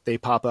 They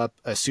pop up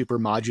a super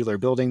modular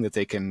building that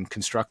they can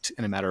construct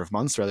in a matter of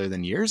months rather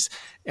than years.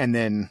 And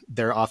then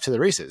they're off to the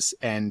races.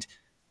 And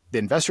the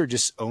investor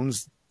just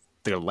owns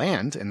the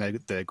land and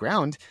the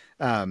ground.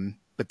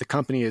 But the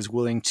company is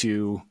willing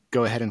to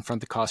go ahead and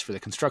front the cost for the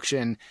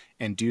construction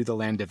and do the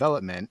land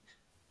development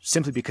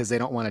simply because they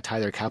don't want to tie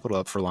their capital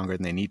up for longer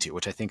than they need to,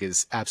 which I think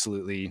is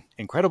absolutely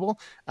incredible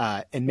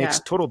and makes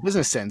total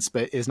business sense,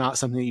 but is not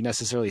something that you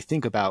necessarily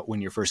think about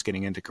when you're first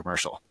getting into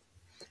commercial.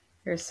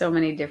 There's so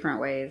many different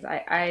ways.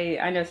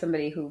 I know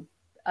somebody who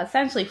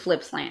essentially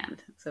flips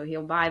land. So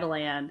he'll buy the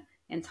land,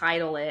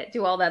 entitle it,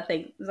 do all that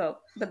thing,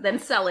 but then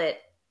sell it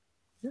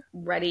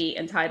ready,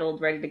 entitled,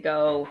 ready to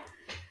go,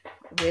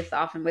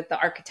 often with the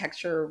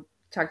architectural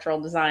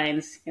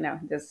designs,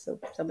 just so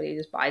somebody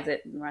just buys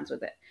it and runs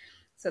with it.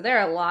 So there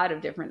are a lot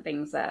of different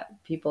things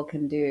that people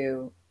can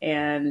do.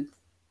 And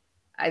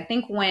I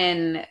think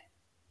when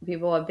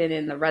people have been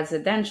in the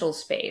residential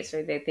space,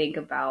 or they think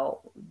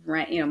about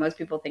rent, most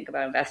people think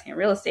about investing in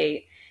real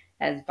estate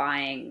as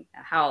buying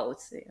a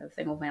house, a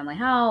single family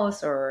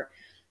house or,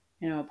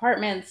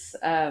 apartments.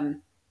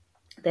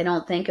 They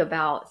don't think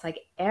about, it's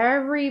like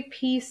every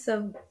piece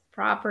of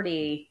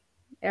property,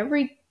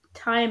 every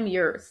time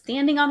you're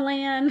standing on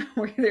land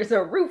where there's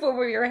a roof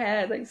over your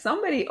head, like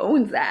somebody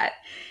owns that.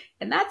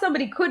 And that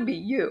somebody could be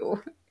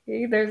you.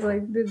 Okay?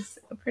 There's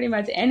pretty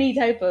much any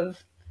type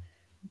of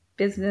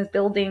business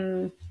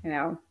building,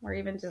 or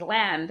even just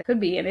land could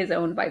be and is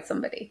owned by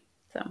somebody.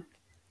 So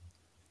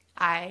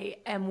I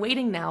am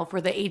waiting now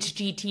for the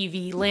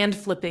HGTV land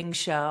flipping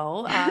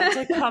show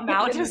to come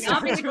out to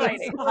start to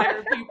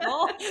inspire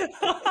people.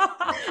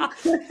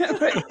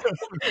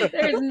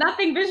 There's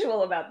nothing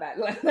visual about that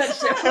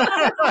show.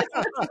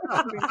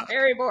 It's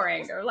very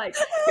boring. They're like,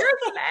 here's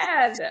the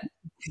land.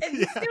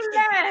 It's still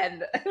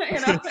land.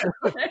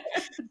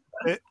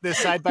 The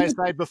side by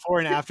side before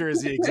and after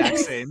is the exact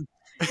same.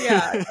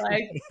 Yeah,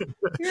 like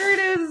here it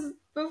is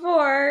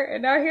before,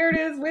 and now here it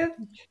is with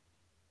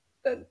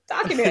the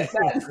document.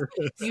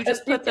 You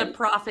just put the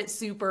profit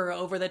super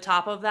over the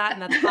top of that,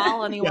 and that's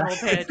all anyone will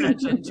pay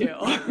attention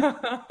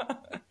to.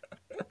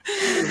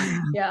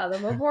 Yeah, the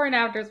before and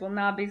afters will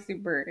not be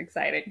super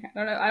exciting. I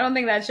don't know. I don't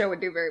think that show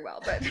would do very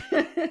well, but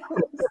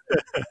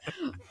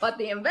but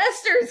the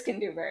investors can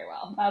do very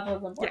well. That's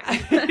what's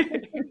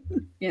important.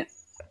 Yeah.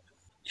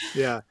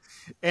 Yeah.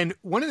 And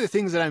one of the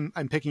things that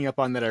I'm picking up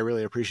on that I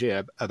really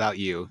appreciate about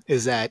you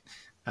is that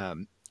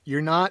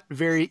you're not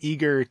very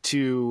eager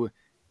to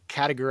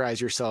categorize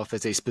yourself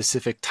as a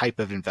specific type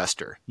of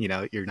investor.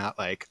 You're not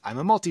like, I'm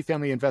a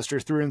multifamily investor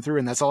through and through,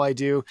 and that's all I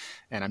do.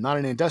 And I'm not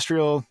an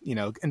industrial,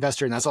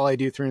 investor, and that's all I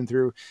do through and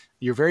through.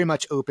 You're very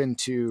much open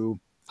to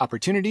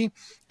opportunity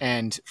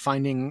and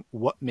finding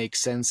what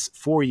makes sense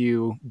for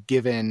you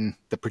given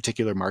the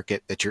particular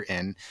market that you're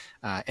in.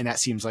 And that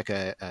seems like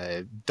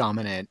a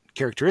dominant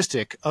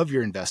characteristic of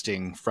your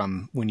investing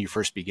from when you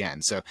first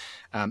began. So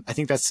I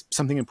think that's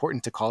something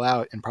important to call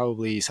out and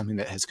probably something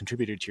that has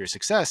contributed to your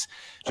success.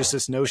 Just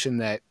this notion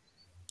that,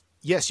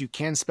 yes, you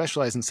can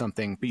specialize in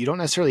something, but you don't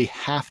necessarily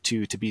have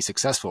to be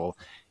successful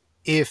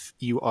if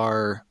you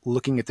are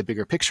looking at the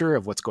bigger picture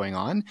of what's going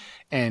on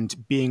and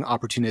being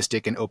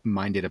opportunistic and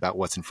open-minded about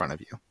what's in front of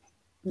you.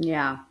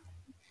 Yeah,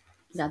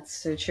 that's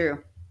so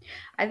true.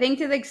 I think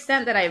to the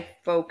extent that I've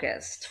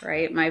focused,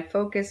 right? My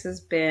focus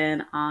has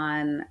been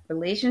on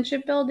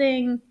relationship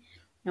building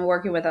and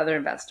working with other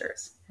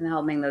investors and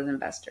helping those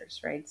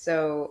investors, right?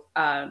 So,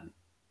 and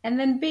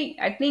then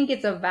I think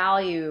it's a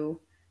value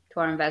to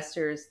our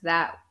investors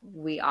that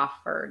we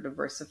offer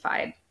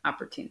diversified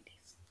opportunities.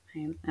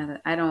 Right?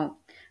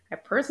 I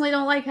personally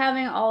don't like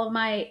having all of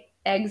my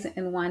eggs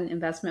in one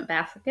investment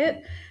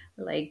basket,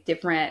 like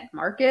different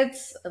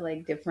markets,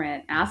 like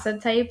different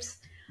asset types.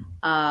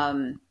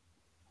 And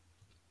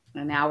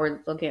now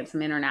we're looking at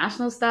some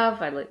international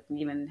stuff. I like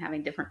even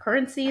having different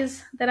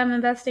currencies that I'm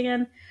investing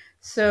in.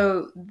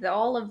 So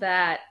all of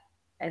that,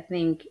 I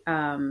think,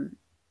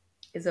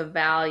 is a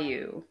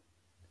value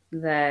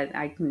that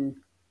I can,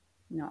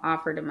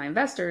 offer to my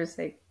investors.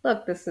 Say,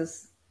 look, this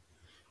is,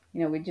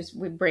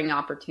 we bring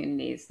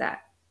opportunities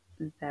that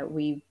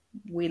we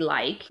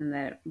like and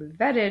that we've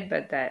vetted,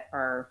 but that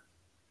are,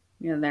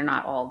 they're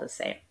not all the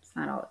same. It's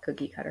not all a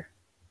cookie cutter.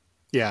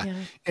 Yeah.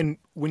 And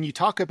when you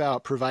talk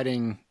about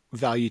providing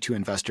value to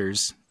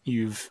investors,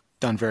 you've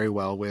done very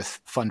well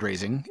with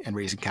fundraising and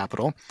raising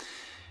capital.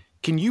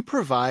 Can you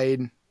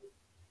provide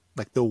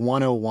like the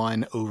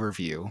 101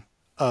 overview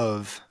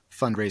of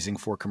fundraising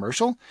for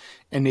commercial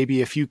and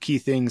maybe a few key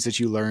things that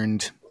you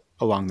learned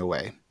along the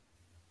way?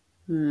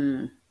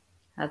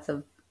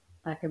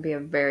 That could be a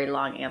very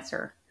long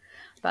answer,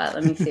 but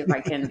let me see if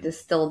I can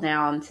distill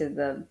down to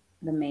the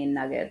main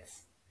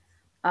nuggets.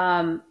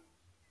 I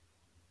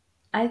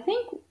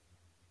think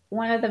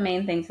one of the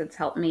main things that's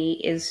helped me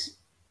is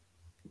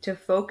to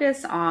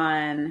focus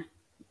on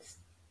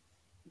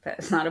that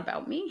it's not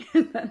about me,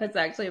 that it's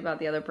actually about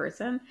the other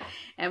person.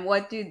 And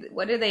what do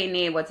they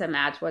need? What's a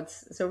match?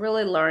 So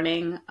really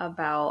learning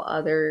about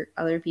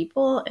other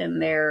people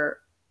and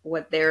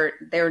what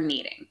they're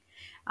needing.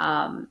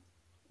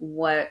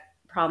 What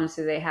problems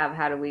do they have?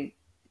 How do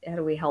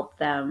we help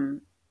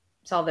them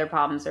solve their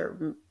problems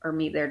or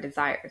meet their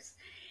desires?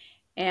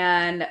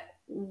 And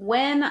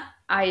when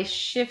I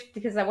shift,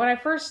 because when I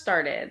first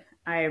started,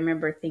 I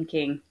remember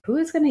thinking, who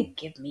is going to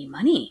give me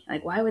money?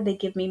 Like, why would they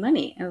give me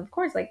money? And of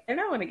course, like, they're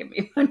not going to give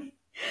me money.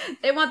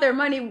 They want their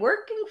money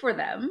working for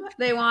them.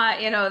 They want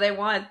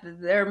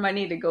their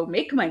money to go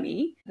make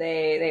money.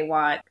 They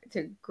want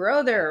to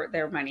grow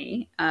their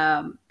money.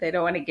 They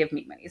don't want to give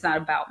me money. It's not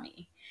about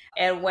me.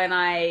 And when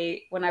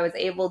I was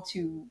able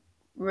to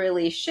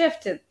really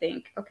shift to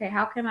think, okay,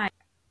 how can I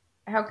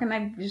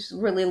just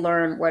really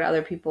learn what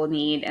other people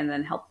need and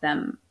then help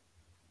them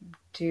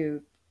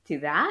to do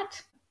that?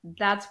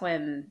 That's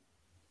when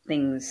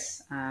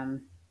things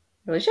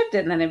really shifted.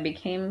 And then it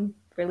became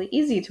really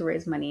easy to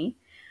raise money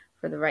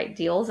for the right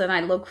deals. And I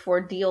look for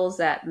deals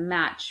that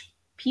match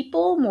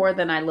people more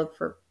than I look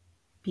for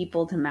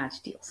people to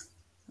match deals.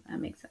 That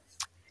makes sense.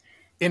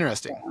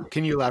 Interesting.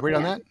 Can you elaborate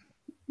on that?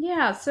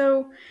 Yeah.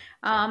 So,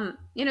 and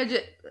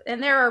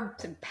there are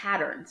some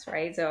patterns,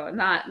 right? So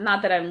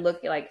not that I'm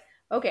looking like,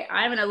 okay,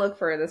 I'm going to look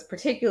for this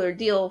particular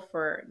deal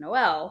for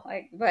Noelle,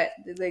 but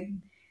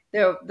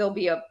there'll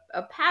be a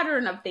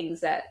pattern of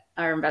things that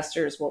our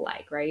investors will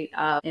like, right?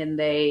 And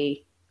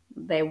they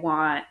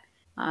want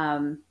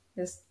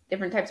just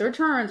different types of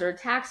returns or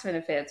tax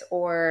benefits,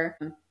 or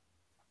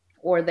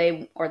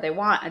they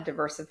want a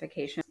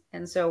diversification.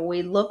 And so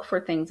we look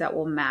for things that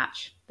will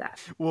match that.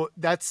 Well,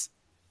 that's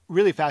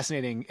really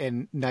fascinating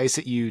and nice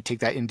that you take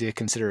that into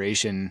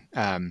consideration,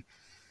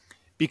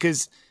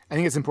 because I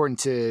think it's important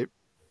to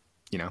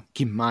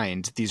keep in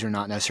mind, these are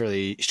not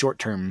necessarily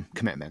short-term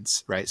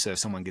commitments, right? So if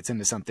someone gets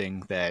into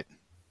something that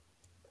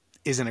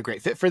isn't a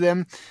great fit for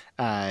them,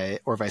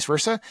 or vice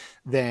versa,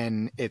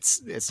 then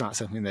it's not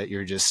something that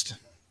you're just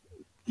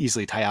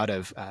easily tie out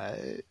of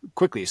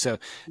quickly. So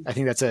I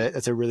think that's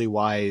a really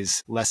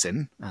wise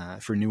lesson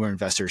for newer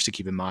investors to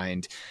keep in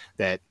mind,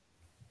 that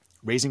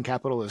raising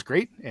capital is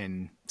great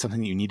and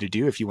something that you need to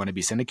do if you want to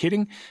be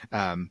syndicating,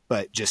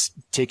 but just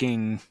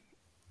taking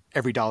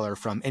every dollar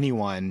from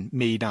anyone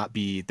may not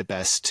be the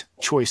best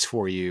choice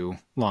for you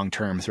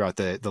long-term throughout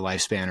the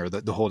lifespan or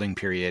the holding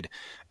period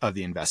of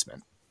the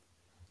investment.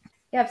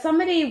 Yeah. If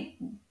somebody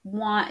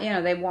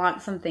they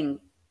want something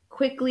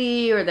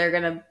quickly, or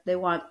they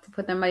want to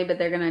put their money, but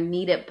they're going to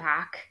need it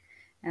back.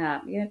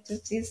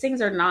 These things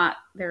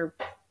they're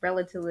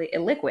relatively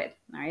illiquid,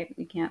 right?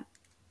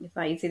 It's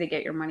not easy to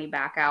get your money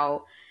back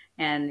out,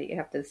 and you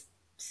have to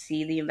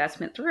see the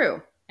investment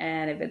through.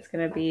 And if it's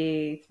going to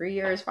be 3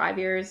 years, 5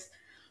 years,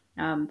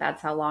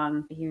 that's how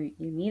long you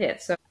need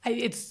it. So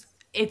it's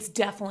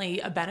definitely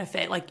a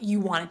benefit. Like, you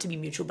want it to be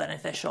mutually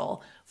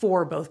beneficial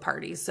for both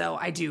parties. So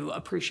I do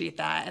appreciate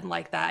that and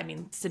like that. I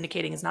mean,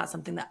 syndicating is not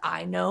something that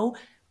I know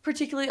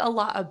particularly a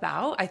lot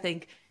about. I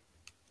think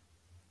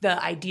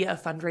the idea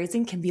of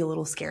fundraising can be a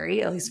little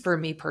scary, at least for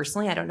me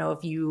personally. I don't know if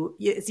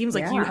it seems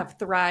like you have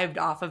thrived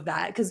off of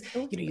that, because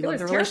you love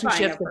the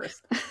relationship.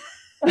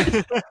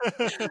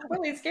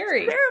 Really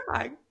scary.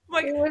 Terrifying.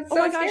 Like, oh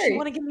my gosh, you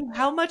want to give me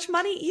how much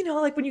money?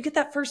 Like when you get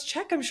that first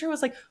check, I'm sure it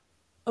was like,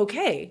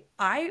 okay,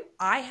 I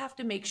have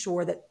to make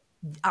sure that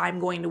I'm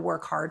going to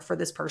work hard for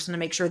this person to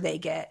make sure they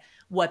get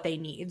what they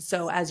need.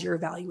 So as you're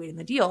evaluating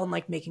the deal and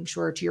like making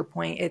sure, to your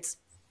point, it's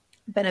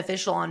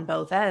beneficial on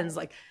both ends,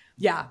 like,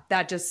 yeah,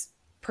 that just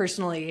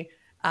personally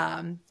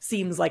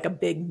seems like a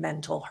big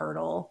mental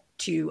hurdle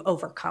to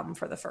overcome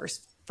for the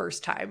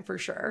first time, for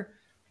sure.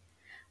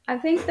 I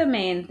think the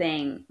main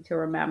thing to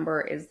remember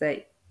is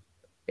that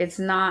it's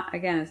not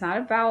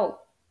about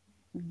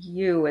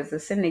you as a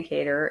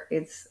syndicator.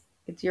 It's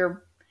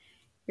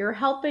you're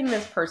helping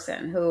this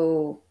person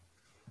who,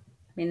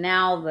 I mean,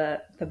 now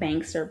the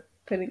banks are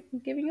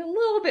giving you a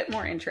little bit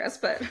more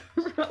interest, but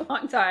for a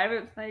long time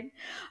it's like,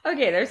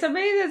 okay, there's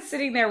somebody that's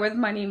sitting there with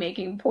money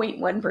making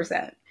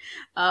 0.1%,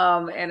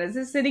 and it's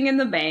just sitting in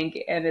the bank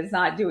and it's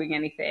not doing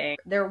anything.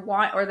 They don't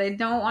want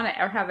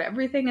to have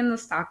everything in the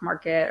stock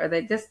market, or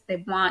they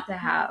want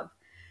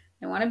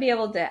to be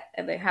able to,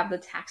 they have the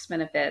tax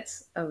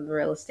benefits of the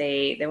real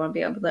estate. They want to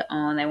be able to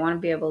own. They want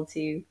to be able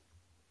to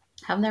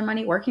have their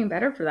money working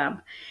better for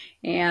them.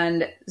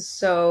 And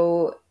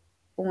so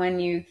when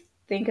you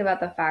think about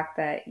the fact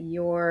that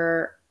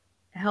you're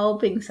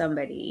helping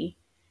somebody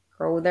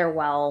grow their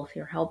wealth,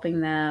 you're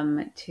helping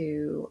them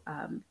to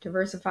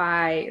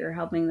diversify, you're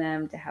helping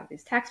them to have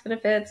these tax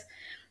benefits,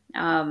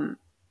 then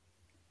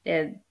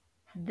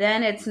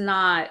it's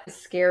not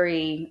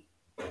scary,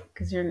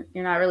 because you're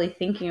not really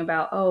thinking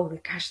about, oh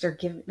gosh,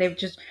 they've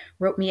just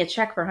wrote me a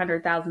check for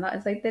 $100,000.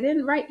 It's like, they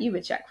didn't write you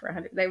a check for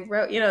 100. They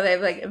wrote,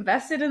 they've like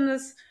invested in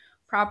this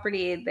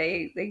property.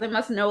 They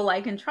must know,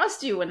 like, and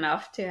trust you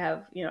enough to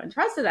have,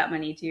 entrusted that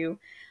money to you.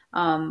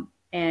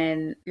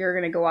 And you're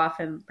going to go off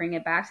and bring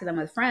it back to them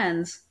with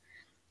friends.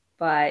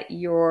 but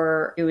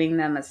you're doing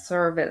them a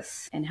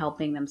service and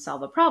helping them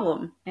solve a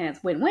problem. And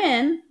it's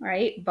win-win,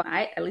 right? But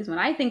at least when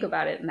I think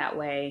about it in that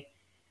way,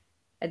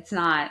 it's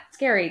not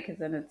scary because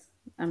then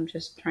I'm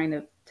just trying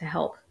to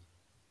help.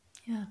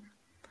 Yeah.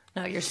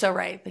 No, you're so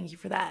right. Thank you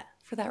for that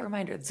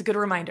reminder. It's a good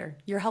reminder.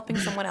 You're helping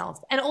someone else.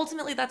 And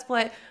ultimately, that's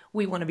what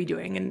we want to be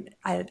doing. And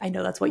I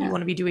know that's what you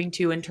want to be doing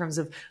too, in terms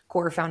of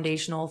core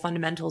foundational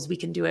fundamentals. We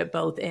can do it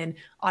both in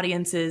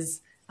audiences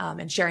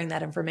and sharing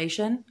that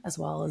information, as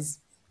well as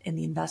in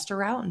the investor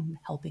route and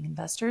helping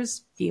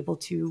investors be able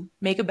to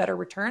make a better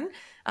return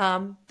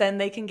than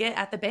they can get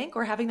at the bank,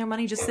 or having their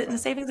money just sit in a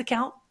savings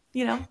account,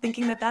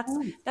 thinking that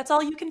that's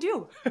all you can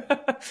do.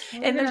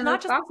 And there's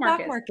not just the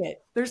stock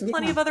market. There's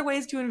plenty of other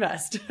ways to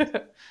invest.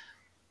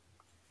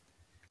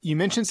 You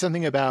mentioned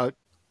something about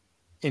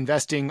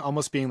investing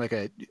almost being like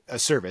a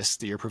service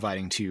that you're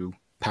providing to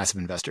passive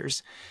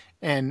investors.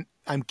 And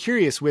I'm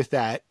curious with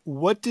that,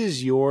 what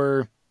does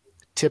your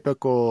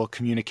typical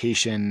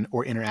communication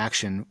or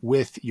interaction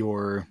with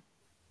your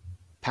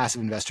passive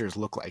investors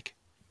look like?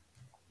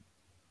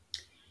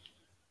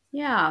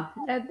 Yeah,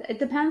 it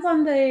depends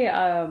on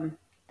the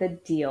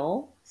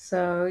deal.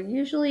 So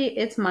usually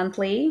it's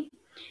monthly,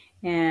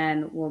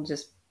 and we'll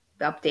just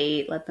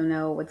update, let them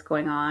know what's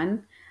going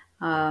on.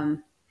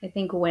 I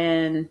think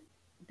when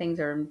things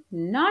are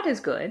not as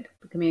good,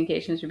 the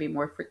communication should be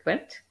more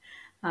frequent,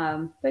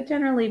 but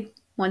generally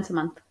once a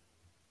month.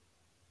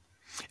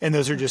 And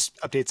those are just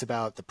updates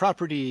about the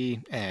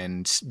property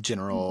and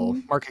general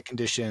market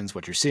conditions,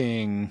 what you're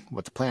seeing,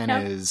 what the plan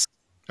is.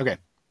 Okay.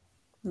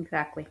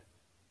 Exactly.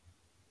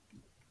 I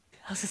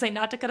was going to say,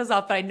 not to cut us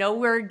off, but I know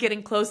we're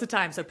getting close to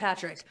time. So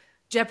Patrick,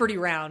 Jeopardy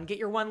round, get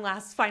your one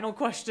last final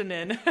question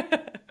in.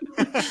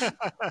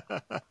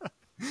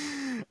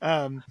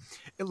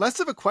 Less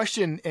of a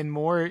question and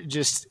more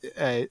just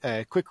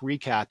a quick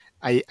recap.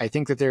 I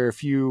think that there are a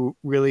few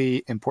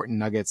really important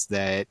nuggets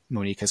that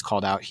Monick has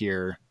called out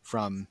here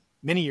from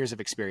many years of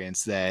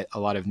experience that a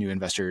lot of new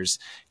investors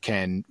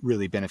can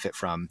really benefit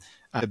from.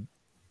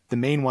 The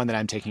main one that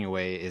I'm taking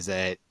away is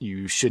that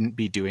you shouldn't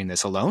be doing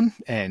this alone,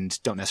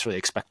 and don't necessarily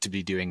expect to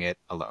be doing it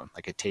alone.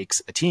 Like, it takes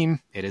a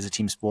team. It is a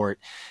team sport,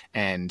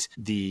 and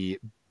the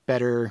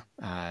better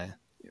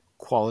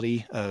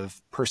quality of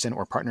person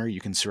or partner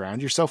you can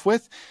surround yourself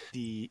with,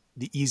 the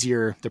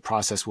easier the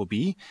process will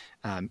be,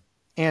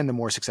 and the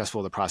more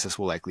successful the process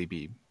will likely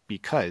be.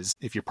 Because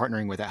if you're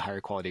partnering with that higher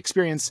quality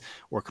experience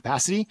or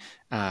capacity,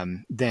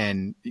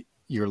 then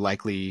you're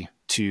likely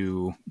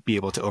to be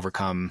able to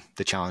overcome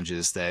the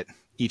challenges that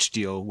each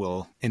deal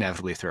will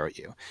inevitably throw at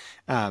you.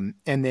 And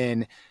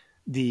then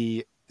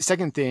the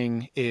second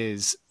thing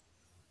is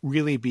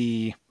really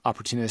be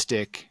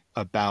opportunistic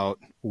about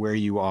where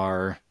you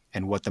are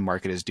and what the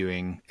market is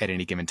doing at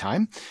any given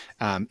time.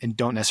 And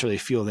don't necessarily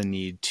feel the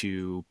need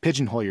to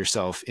pigeonhole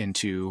yourself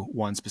into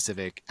one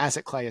specific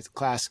asset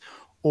class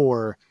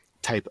or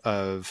type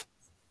of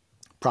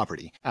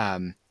property.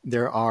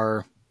 There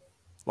are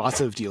lots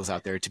of deals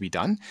out there to be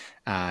done.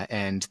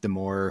 And the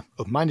more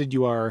open-minded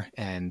you are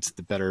and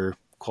the better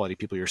quality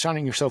people you're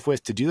surrounding yourself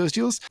with to do those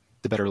deals,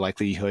 the better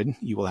likelihood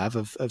you will have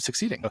of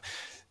succeeding. So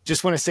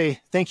just want to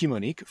say thank you,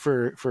 Monick,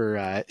 for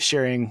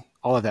sharing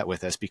all of that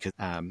with us, because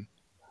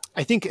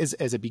I think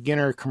as a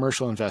beginner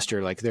commercial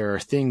investor, like, there are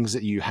things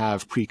that you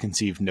have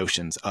preconceived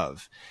notions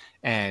of.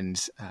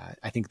 And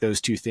I think those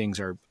two things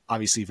are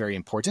obviously very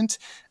important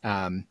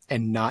and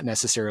not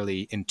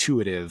necessarily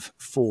intuitive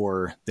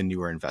for the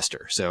newer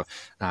investor. So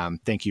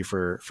thank you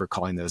for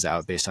calling those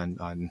out based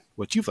on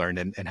what you've learned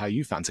and how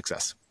you found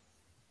success.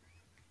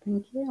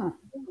 Thank you.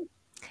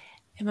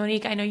 And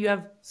Monick, I know you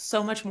have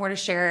so much more to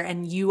share,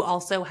 and you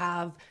also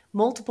have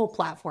multiple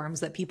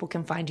platforms that people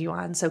can find you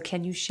on. So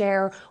can you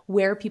share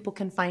where people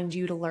can find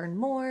you to learn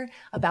more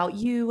about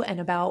you and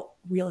about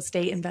Real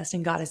Estate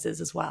Investing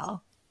Goddesses as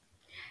well?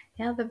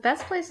 Yeah, the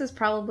best place is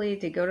probably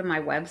to go to my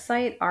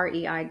website,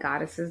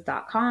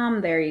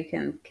 reigoddesses.com. There you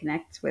can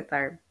connect with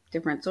our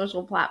different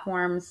social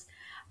platforms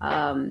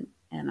and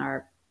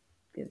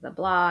the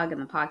blog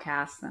and the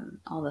podcast and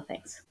all the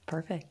things.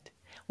 Perfect.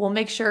 We'll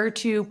make sure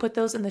to put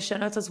those in the show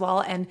notes as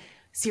well. And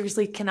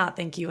seriously, cannot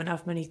thank you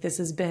enough, Monick. This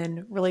has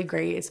been really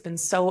great. It's been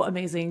so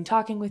amazing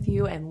talking with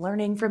you and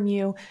learning from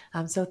you.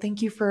 So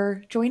thank you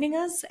for joining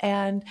us.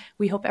 And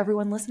we hope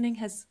everyone listening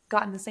has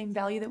gotten the same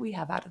value that we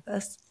have out of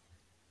this.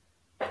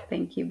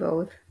 Thank you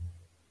both.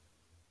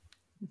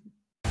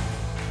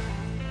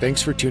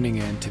 Thanks for tuning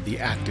in to the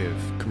Active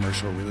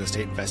Commercial Real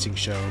Estate Investing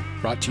Show,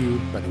 brought to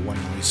you by the one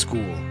and only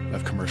School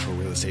of Commercial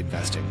Real Estate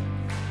Investing.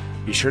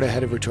 Be sure to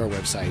head over to our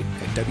website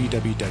at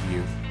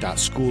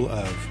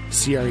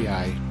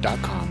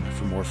www.schoolofcrei.com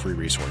for more free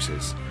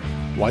resources.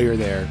 While you're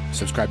there,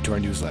 subscribe to our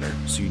newsletter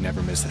so you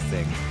never miss a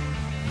thing.